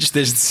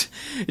isn't.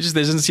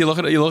 You're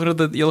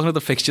looking at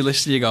the fixture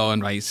list and you're going,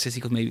 right, City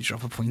could maybe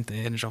drop a point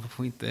there and drop a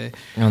point there.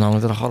 No,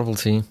 they're a horrible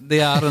team. They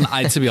are,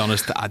 and to be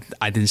honest,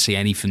 I didn't see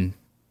anything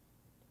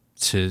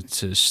to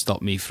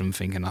stop me from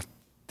thinking that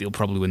they'll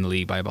probably win the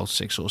league by about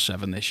 6 or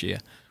 7 this year.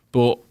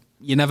 But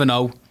you never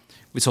know.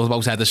 We talked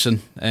about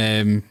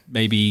Ederson,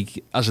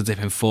 maybe as a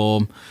dip in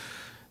form,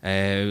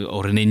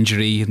 or an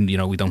injury, and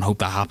we don't hope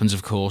that happens,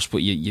 of course,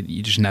 but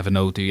you just never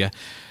know, do you?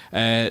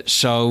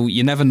 So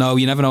you never know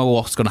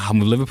what's going to happen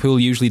with Liverpool.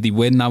 Usually they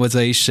win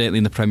nowadays, certainly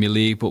in the Premier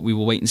League, but we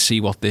will wait and see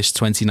what this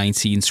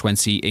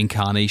 2019-20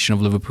 incarnation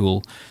of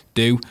Liverpool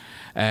do.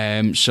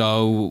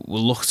 So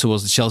we'll look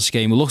towards the Chelsea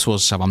game, we'll look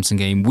towards the Southampton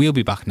game. We'll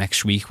be back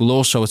next week. We'll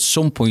also at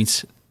some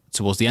point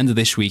towards the end of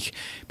this week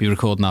be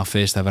recording our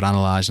first ever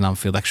Analysing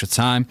Anfield Extra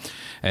Time,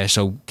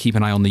 so keep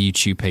an eye on the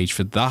YouTube page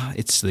for that.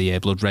 It's the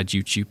Blood Red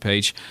YouTube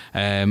page,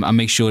 and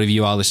make sure if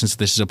you are listening to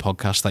this as a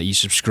podcast that you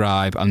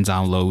subscribe and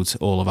download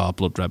all of our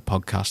Blood Red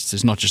podcasts.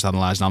 It's not just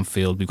Analysing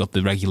Anfield, we've got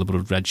the regular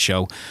Blood Red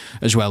show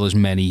as well as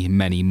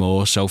many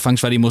more. So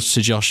thanks very much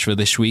to Josh for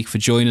this week, for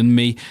joining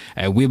me.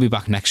 We'll be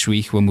back next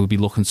week when we'll be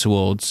looking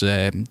towards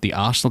the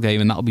Arsenal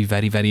game, and that'll be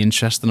very, very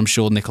interesting. I'm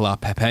sure Nicolas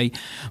Pepe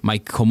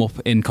might come up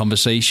in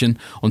conversation.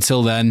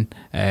 Until then,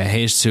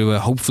 here's to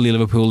hopefully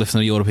Liverpool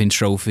lifting a European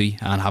trophy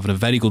and having a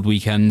very good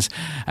weekend.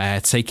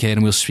 Take care,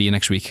 and we'll see you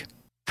next week.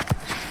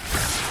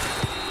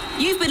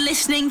 You've been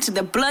listening to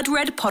the Blood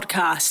Red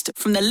podcast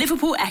from the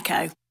Liverpool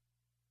Echo.